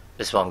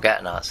 This is what I'm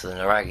getting at. So the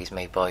Nuraghe is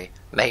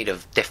made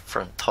of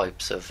different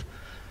types of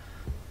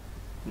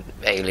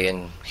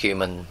alien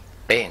human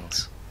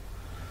beings.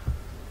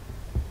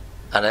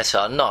 And this,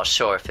 I'm not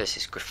sure if this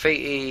is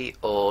graffiti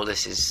or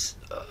this is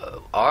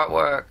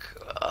artwork.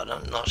 I'm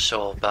not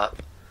sure, but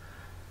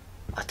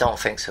I don't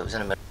think so. It was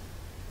in a minute.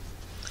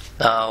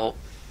 Now,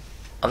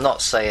 I'm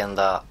not saying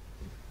that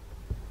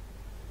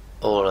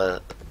all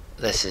of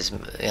this is,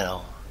 you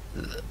know,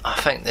 I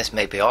think this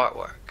may be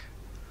artwork,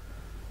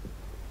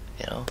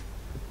 you know,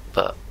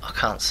 but I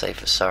can't say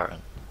for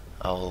certain.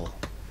 Oh,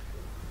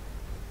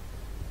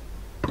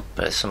 but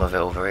there's some of it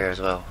over here as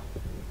well.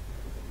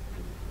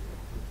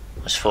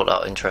 I just thought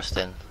that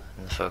interesting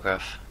in the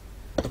photograph.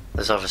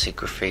 There's obviously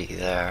graffiti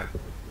there,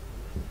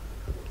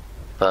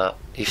 but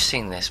you've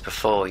seen this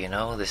before, you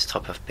know, this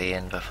type of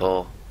being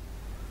before.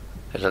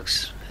 It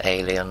looks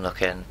alien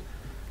looking,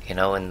 you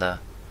know, in the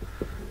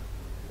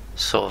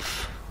sort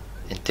of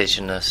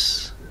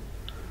indigenous,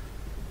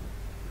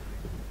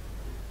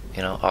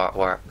 you know,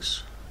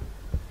 artworks.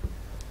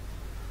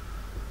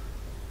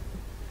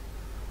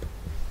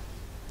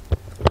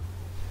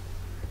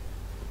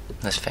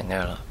 This thing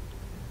there, look.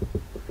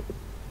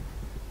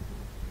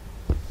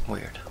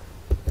 Weird.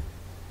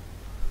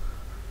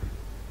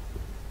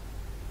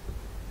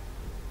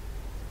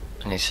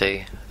 And you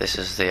see, this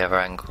is the other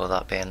angle of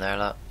that being there,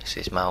 look. You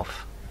see his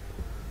mouth,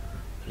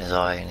 and his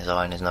eye, and his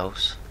eye and his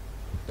nose.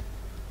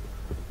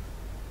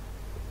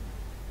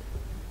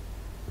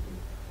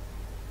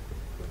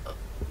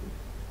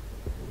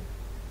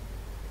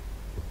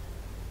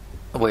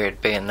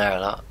 Weird being there,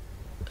 look.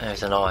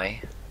 There's an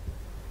eye.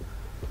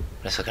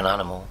 It's like an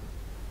animal.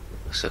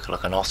 Looks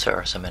like an otter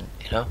or something,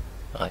 you know?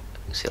 Like,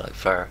 you see like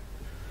fur,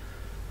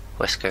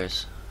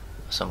 whiskers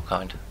of some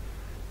kind.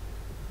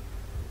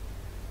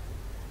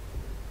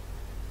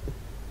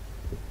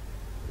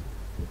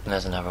 And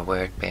there's another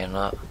weird being,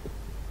 look.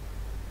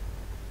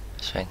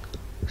 This thing.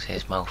 You see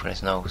his mouth and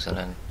his nose, and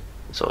then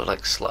sort of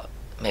like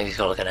maybe he's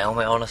got like an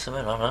helmet on or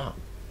something, I don't know.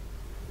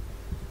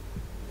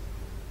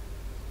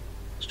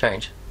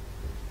 Strange.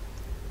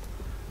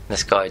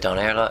 This guy down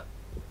here, look.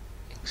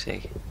 You can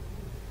see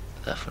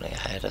definitely a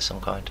head of some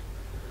kind.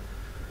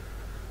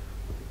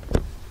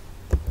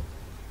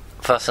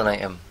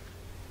 Fascinating.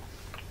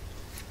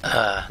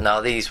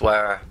 Now these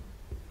were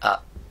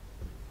at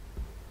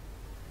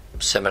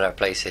similar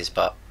places,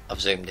 but I've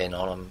zoomed in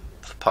on them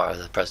for part of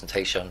the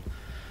presentation.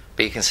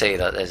 But you can see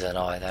that there's an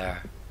eye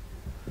there,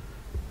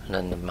 and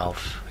then the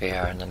mouth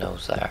here and the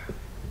nose there,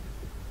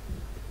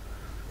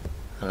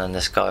 and then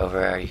this guy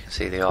over here, you can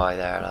see the eye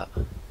there,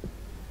 look.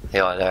 The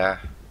eye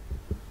there,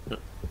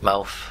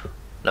 mouth,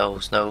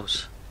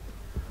 nose,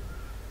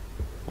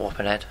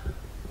 whopping head.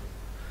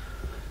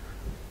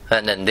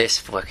 And then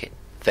this wicked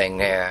thing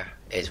there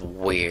is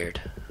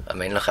weird. I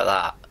mean, look at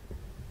that.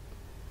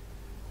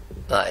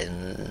 That is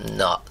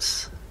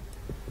nuts.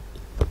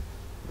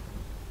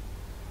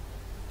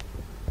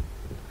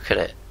 Look at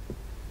it.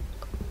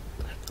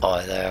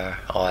 Eye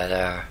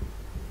there,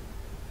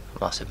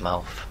 massive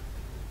mouth.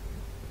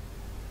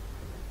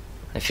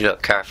 If you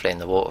look carefully in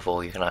the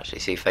waterfall, you can actually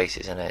see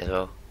faces in it as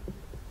well.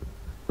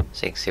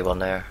 So you can see one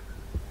there,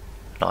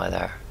 an eye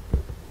there.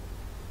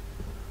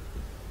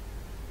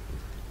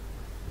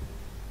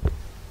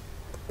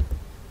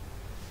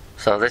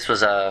 So this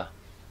was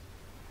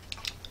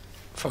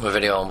from a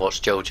video on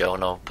WatchJOJO,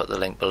 and I'll put the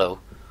link below.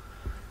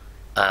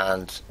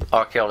 And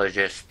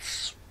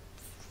archaeologists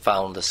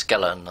found a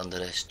skeleton under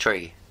this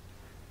tree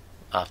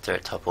after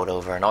it toppled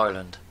over an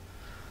island.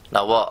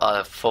 Now what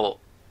I thought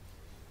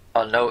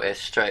I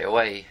noticed straight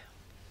away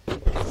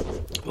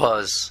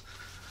was,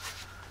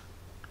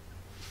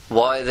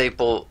 why are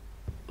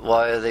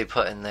they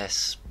putting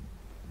this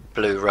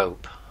blue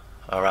rope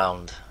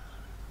around?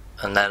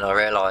 And then I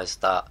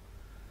realised that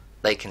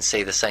they can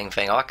see the same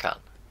thing I can,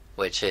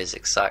 which is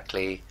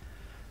exactly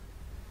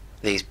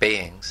these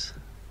beings.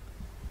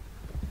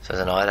 So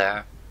there's an eye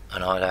there,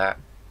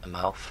 a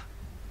mouth,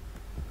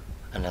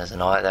 and there's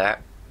an eye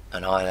there, a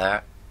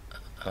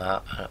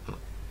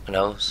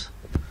nose.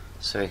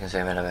 So we can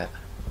zoom in a bit.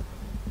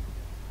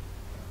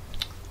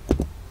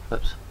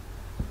 Whoops.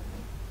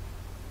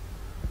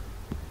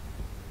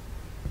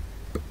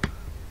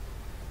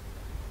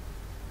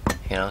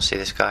 You know, see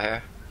this guy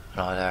here? An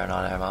eye there,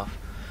 a mouth.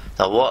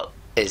 Now what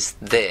is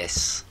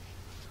this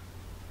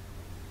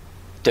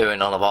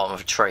doing on the bottom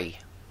of a tree?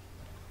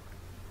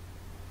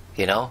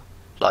 You know?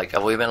 Like,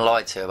 have we been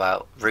lied to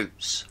about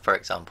roots, for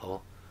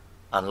example,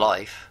 and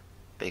life,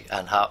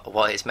 and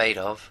what it's made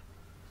of?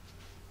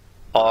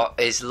 Or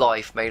is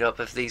life made up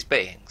of these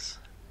beings?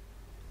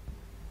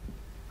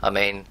 I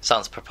mean,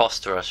 sounds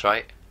preposterous,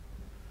 right?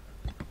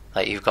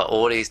 Like, you've got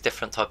all these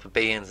different type of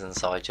beings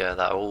inside you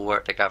that all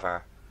work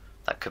together.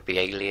 That could be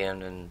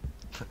alien and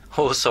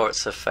all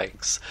sorts of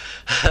things.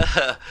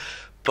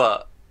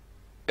 But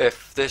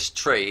if this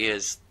tree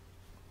is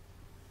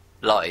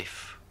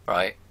life,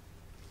 right,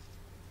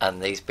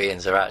 and these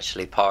beings are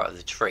actually part of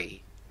the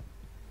tree,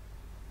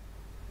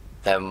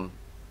 then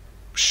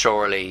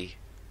surely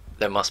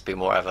there must be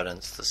more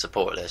evidence to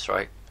support this,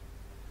 right?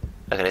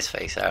 Look at his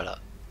face there, look.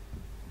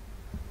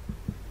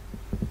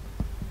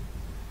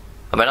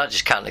 I mean, I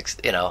just can't,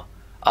 you know,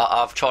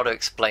 I've tried to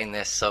explain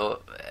this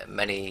so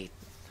many...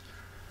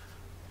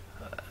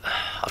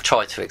 I've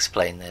tried to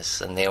explain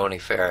this, and the only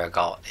fear I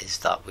got is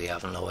that we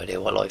have no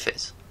idea what life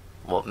is.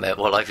 What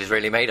life is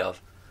really made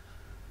of.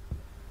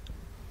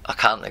 I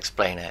can't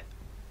explain it,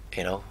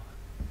 you know.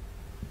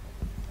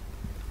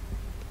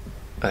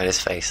 Look at his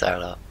face there,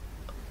 look.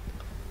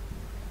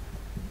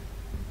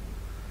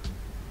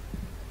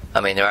 I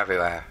mean, they're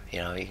everywhere, you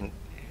know, you can...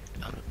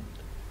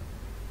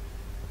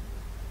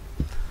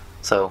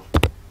 So,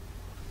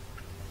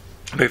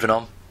 moving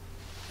on.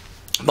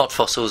 Mud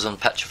fossils and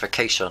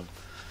petrification.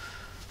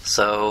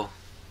 So,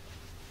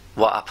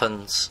 what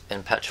happens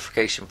in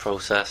petrification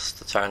process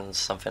to turn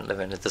something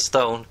living into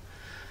stone?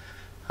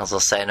 As I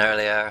was saying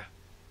earlier,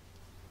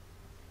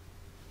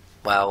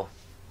 well,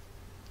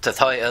 the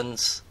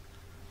Titans,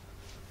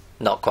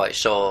 not quite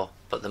sure,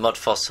 but the mud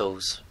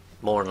fossils,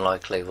 more than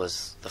likely,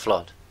 was the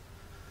flood.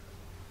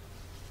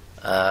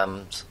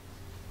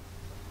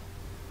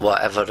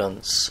 What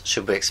evidence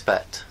should we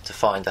expect to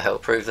find to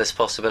help prove this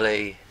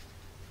possibility?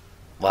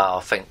 Well,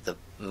 I think the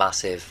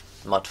massive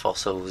mud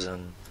fossils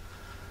and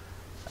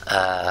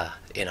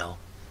you know,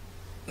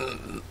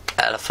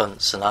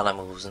 elephants and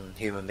animals and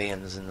human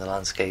beings in the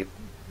landscape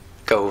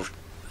go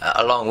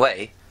a long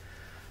way.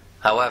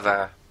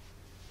 However,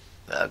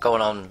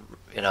 going on,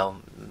 you know,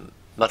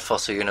 mud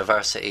fossil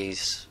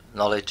universities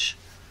knowledge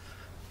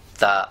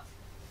that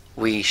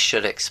we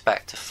should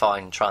expect to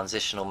find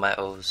transitional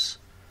metals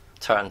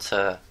turn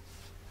to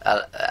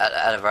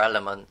other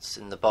elements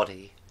in the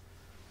body,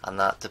 and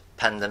that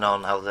depending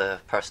on how the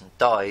person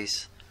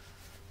dies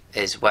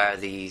is where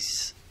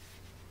these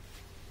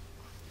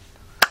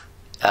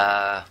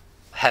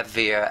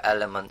heavier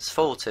elements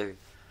fall to.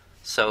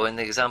 So in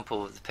the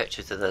example of the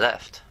picture to the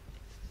left,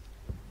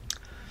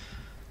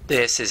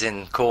 this is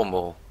in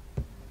Cornwall,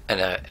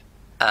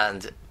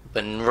 and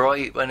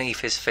right beneath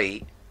his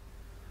feet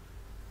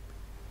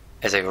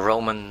is a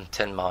Roman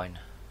tin mine.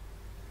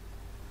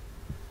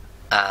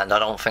 And I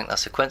don't think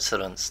that's a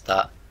coincidence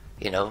that,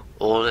 you know,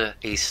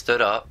 he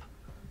stood up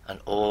and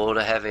all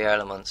the heavy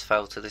elements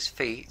fell to his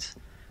feet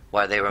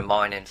where they were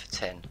mining for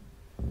tin.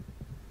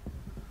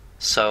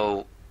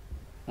 So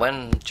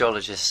when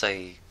geologists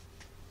say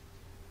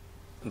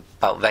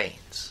about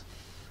veins,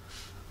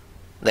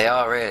 they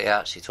are really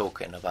actually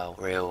talking about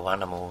real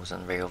animals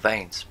and real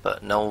veins,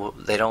 but no,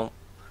 they don't.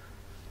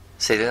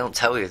 See, they don't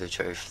tell you the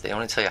truth, they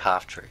only tell you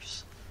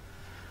half-truths.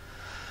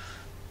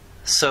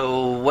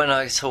 So when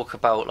I talk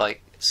about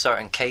like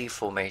certain cave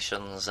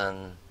formations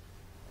and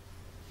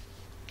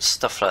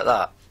stuff like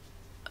that,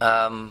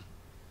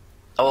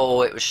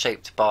 oh, it was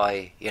shaped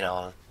by, you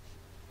know,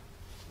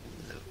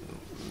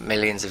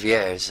 millions of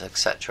years,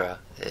 etc.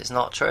 It's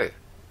not true,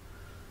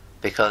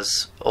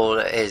 because all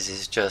it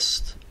is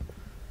just,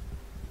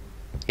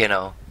 you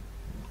know,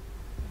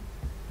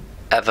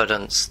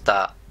 evidence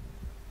that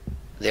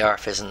the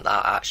Earth isn't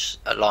that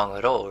long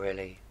at all,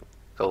 really.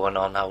 going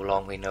on how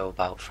long we know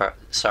about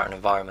certain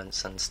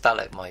environments and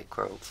stalagmite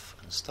growth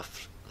and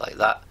stuff like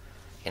that.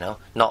 You know,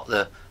 not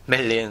the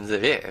millions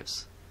of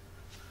years.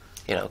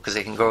 You know, because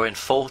they can grow in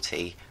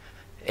 40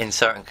 in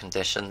certain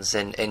conditions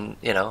in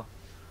you know,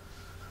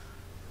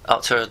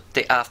 up to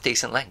a half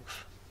decent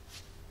length.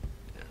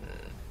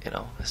 You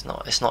know, it's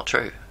not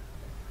true.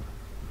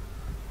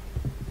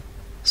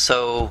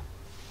 So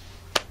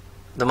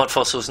the mud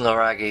fossils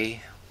Nuraghe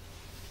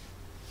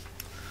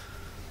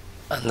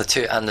and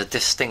the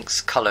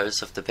distinct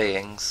colours of the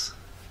beings,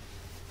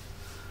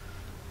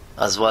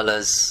 as well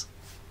as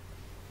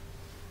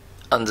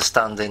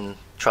understanding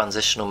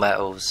transitional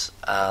metals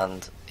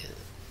and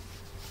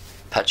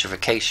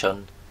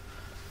petrification,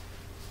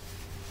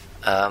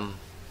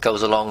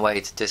 goes a long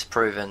way to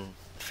disproving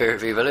theory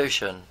of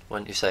evolution,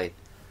 wouldn't you say?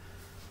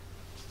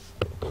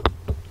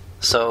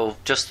 So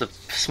just a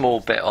small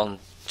bit on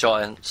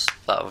giants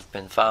that have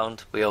been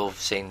found. We all have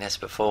seen this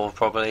before,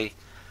 probably.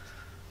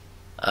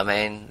 I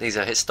mean, these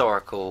are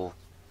historical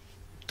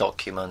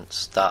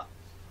documents that,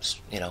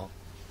 you know,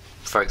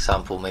 for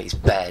example, mate's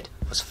bed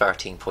was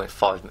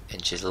 13.5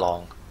 inches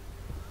long.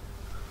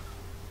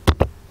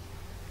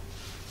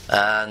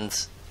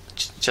 And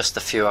just a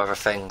few other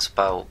things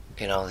about,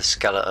 you know, the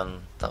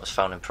skeleton that was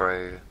found in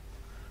Peru,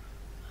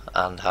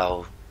 and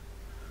how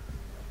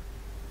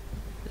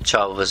the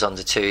child was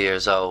under 2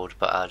 years old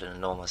but had an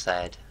enormous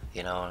head,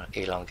 you know,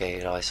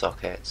 elongated eye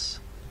sockets,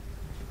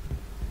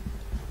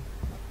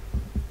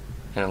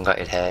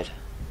 elongated head.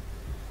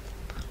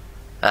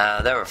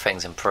 There were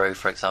things in Peru,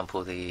 for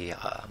example, the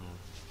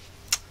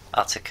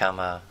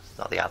Atacama,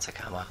 not the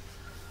Atacama,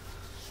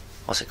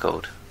 what's it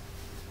called?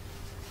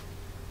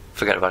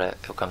 Forget about it,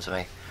 it'll come to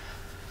me.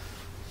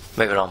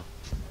 Moving on.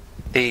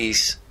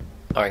 These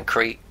are in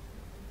Crete,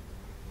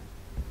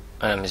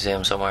 in a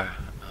museum somewhere,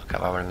 I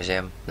can't remember the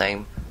museum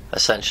name.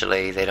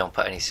 Essentially, they don't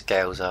put any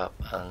scales up,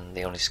 and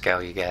the only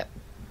scale you get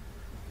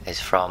is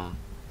from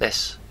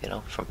this, you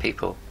know, from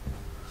people.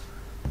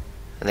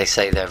 And they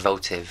say they're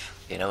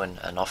votive, you know,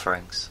 and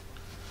offerings.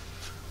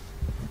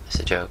 It's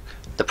a joke.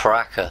 The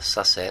Paracas,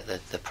 that's it,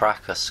 the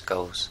Paracas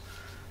skulls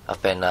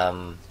have been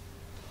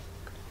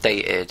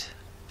dated,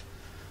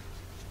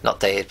 not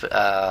dated,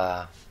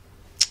 but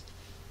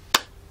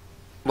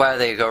where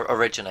they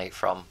originate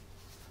from,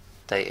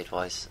 dated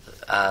wise,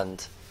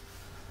 and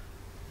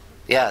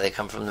yeah, they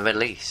come from the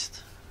Middle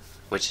East,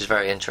 which is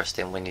very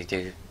interesting when you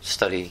do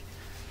study,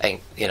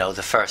 you know,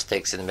 the first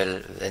digs in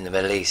the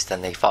Middle East,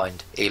 and they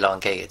find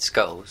elongated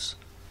skulls,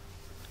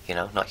 you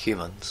know, not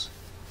humans.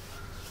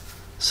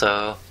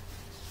 So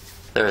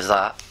there is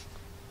that.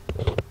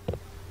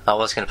 I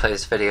was going to play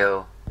this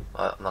video,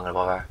 I'm not going to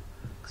bother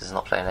because it's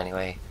not playing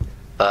anyway,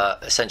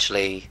 but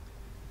essentially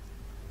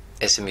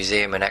it's a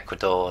museum in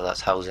Ecuador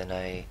that's housing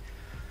a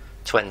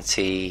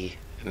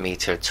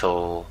 20-meter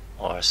tall,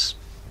 or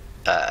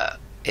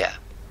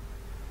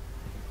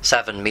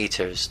 7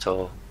 meters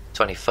tall,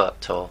 20 foot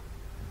tall,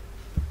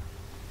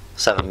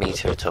 7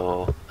 meter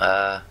tall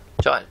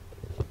giant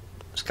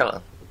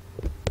skeleton.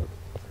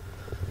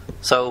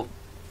 So,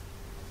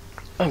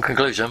 in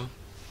conclusion,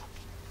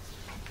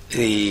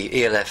 the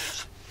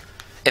Eolith,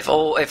 if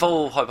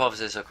all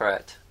hypotheses are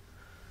correct,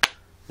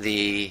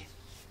 the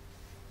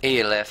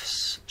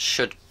Eoliths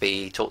should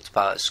be talked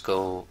about at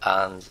school,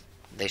 and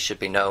they should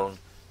be known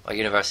at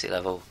university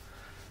level,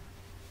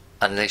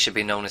 and they should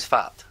be known as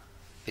fact,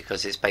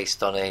 because it's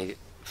based on a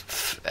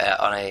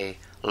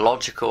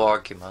logical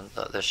argument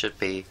that there should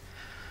be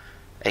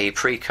a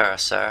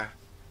precursor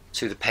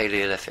to the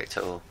Paleolithic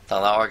tool.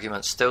 Now that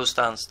argument still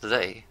stands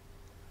today,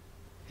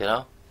 you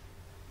know,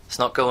 it's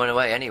not going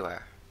away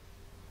anywhere,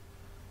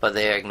 but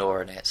they're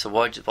ignoring it. So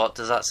what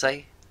does that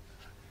say?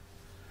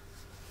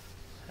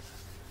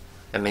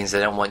 It means they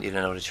don't want you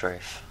to know the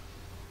truth.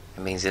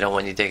 It means they don't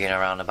want you digging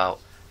around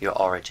about your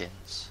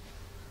origins.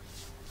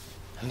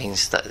 It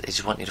means that they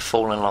just want you to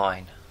fall in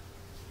line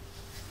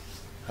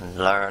and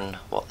learn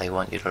what they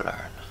want you to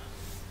learn.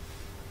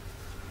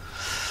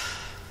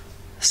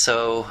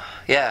 So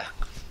yeah,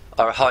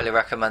 I highly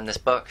recommend this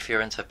book if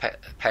you're into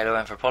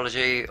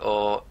paleoanthropology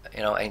or,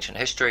 you know, ancient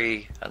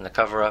history and the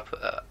cover-up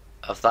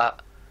of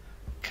that,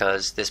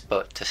 because this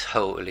book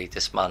totally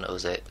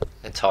dismantles it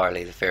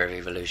entirely, the theory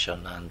of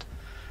evolution, and,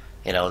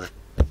 you know,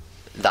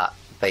 that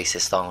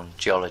basis on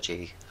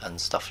geology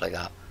and stuff like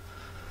that.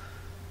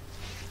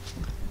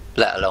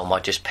 Let alone my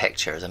just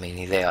pictures. I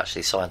mean, they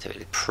actually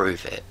scientifically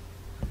prove it.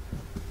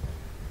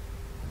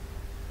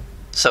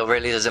 So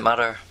really, does it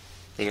matter,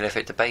 the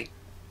Eolithic debate?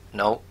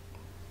 No.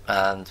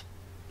 And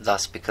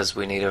that's because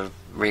we need to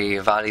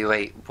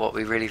reevaluate what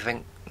we really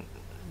think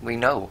we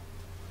know.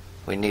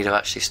 We need to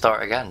actually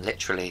start again,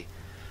 literally.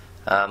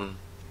 In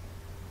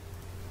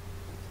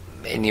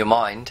your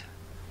mind,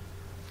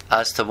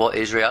 as to what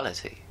is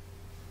reality,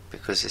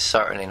 because it's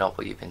certainly not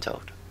what you've been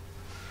told.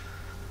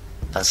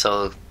 And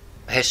so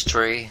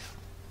history,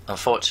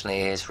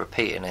 unfortunately, is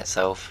repeating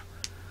itself,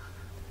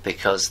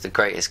 because the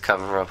greatest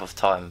cover-up of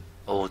time,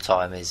 all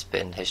time, has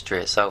been history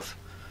itself.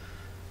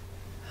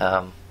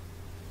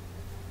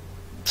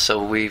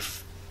 So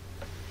we've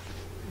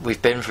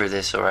we've been through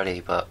this already,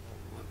 but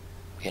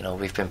you know,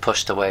 we've been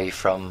pushed away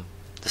from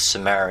the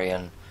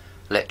Sumerian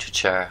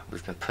literature.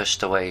 We've been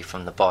pushed away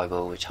from the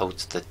Bible, which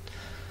holds the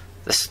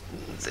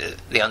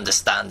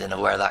understanding of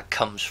where that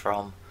comes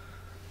from,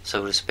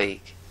 so to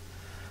speak.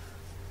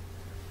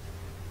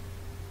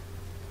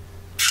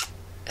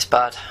 It's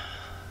bad.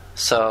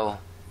 So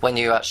when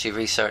you actually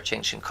research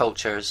ancient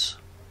cultures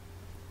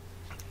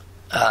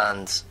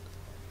and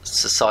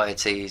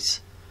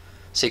societies,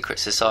 secret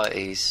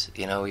societies,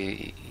 you know,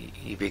 you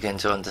begin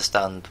to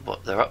understand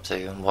what they're up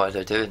to and why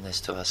they're doing this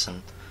to us,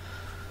 and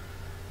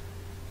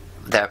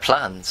their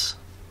plans.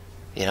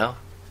 You know,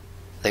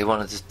 they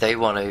want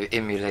to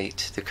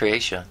emulate the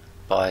creation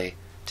by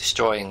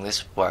destroying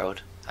this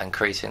world and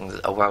creating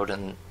a world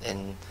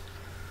in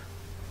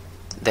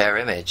their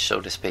image,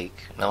 so to speak.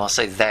 Now, I'll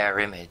say their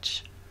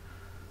image.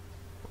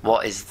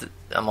 What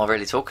am I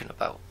really talking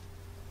about?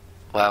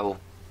 Well,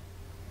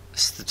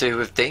 it's to do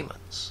with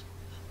demons.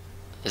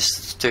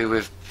 It's to do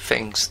with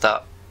things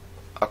that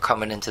are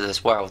coming into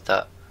this world,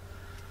 that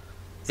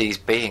these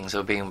beings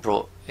are being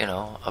brought, you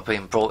know, are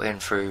being brought in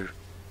through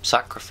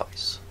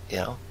sacrifice, you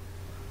know.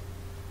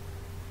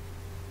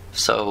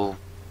 So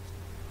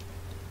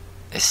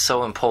it's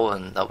so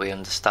important that we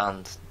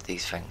understand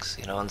these things,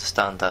 you know,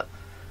 understand that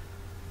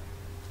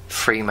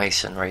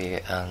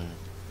Freemasonry and,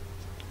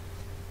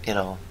 you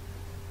know,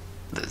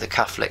 the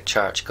Catholic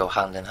Church go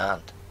hand in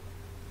hand.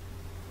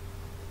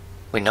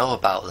 We know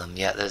about them,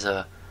 yet there's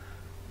a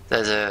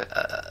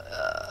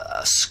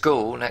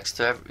school next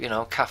to every, you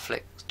know,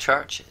 Catholic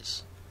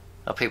churches.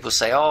 Now people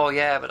say, oh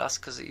yeah, but that's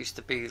because it used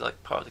to be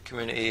like part of the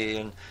community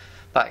and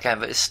back then,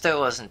 but it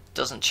still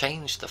doesn't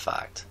change the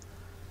fact.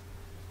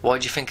 Why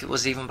do you think it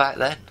was even back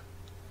then?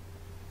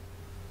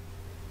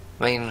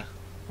 I mean,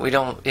 we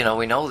don't, you know,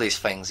 we know these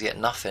things, yet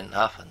nothing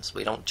happens.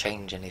 We don't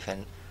change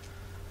anything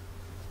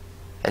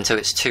until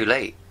it's too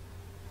late.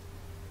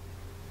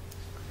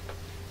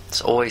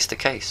 It's always the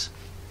case.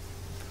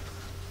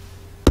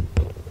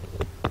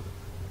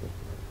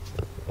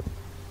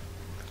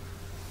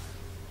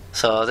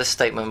 So this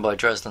statement by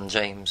Dresden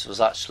James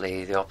was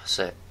actually the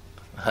opposite.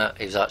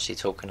 He was actually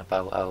talking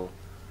about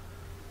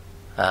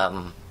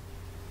how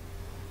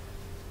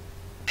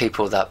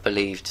people that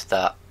believed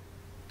that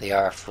the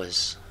earth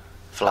was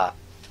flat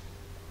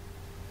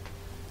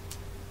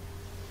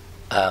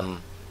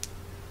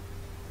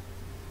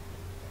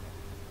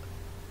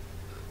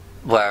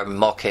were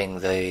mocking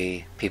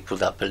the people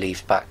that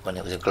believed back when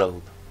it was a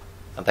globe.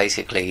 And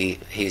basically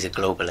he's a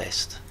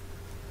globalist,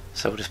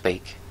 so to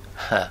speak.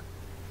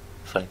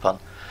 Funny pun.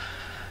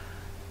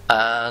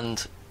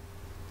 And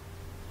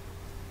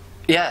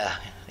yeah,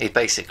 he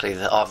basically,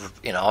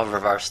 I've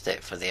reversed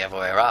it for the other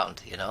way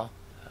around, you know.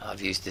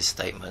 I've used this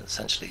statement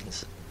essentially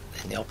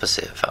in the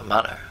opposite of that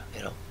manner,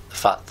 you know. The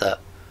fact that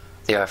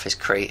the earth is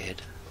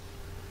created,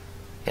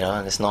 you know,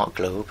 and it's not a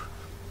globe.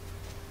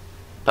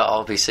 But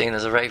I'll be seen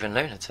as a raving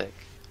lunatic,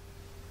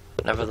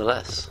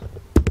 nevertheless.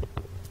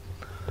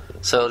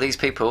 So these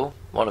people,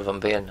 one of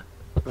them being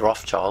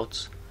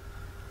Rothschilds,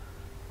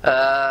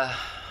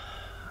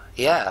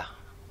 yeah,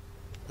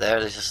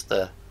 they're just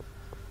the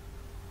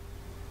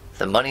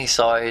money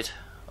side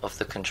of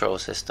the control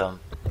system.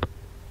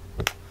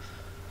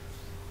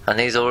 And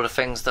these are all the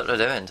things that they're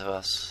doing to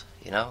us,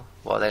 you know,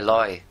 while they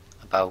lie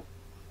about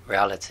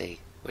reality,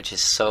 which is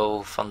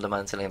so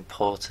fundamentally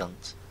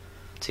important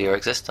to your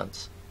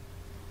existence.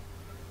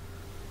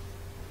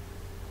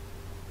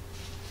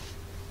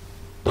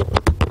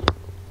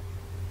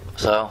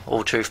 So,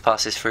 all truth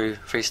passes through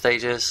 3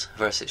 stages.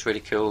 First, it's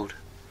ridiculed.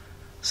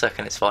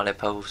 Second, it's finally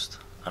opposed.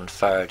 And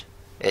third,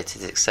 it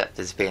is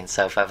accepted as being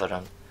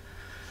self-evident.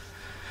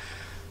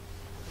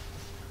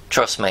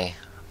 Trust me,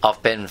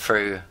 I've been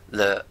through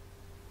the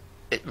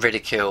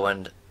ridicule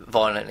and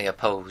violently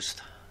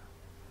opposed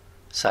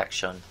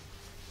section.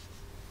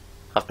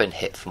 I've been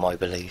hit for my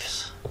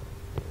beliefs.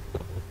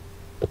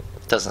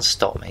 It doesn't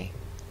stop me.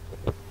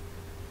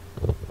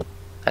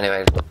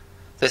 Anyway,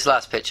 this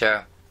last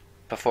picture,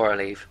 before I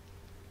leave,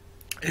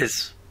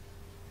 is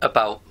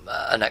about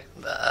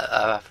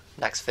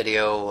next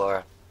video,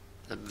 or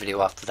the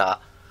video after that,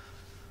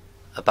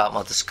 about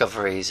my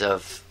discoveries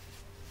of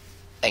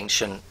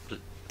ancient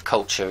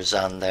cultures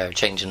and their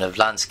changing of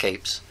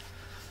landscapes.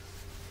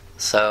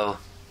 So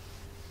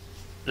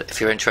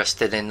if you're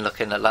interested in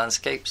looking at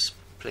landscapes,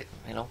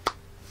 you know,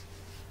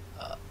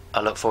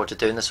 I look forward to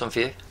doing this one for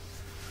you.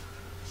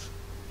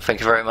 Thank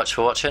you very much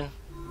for watching.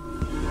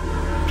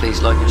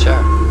 Please like and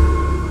share.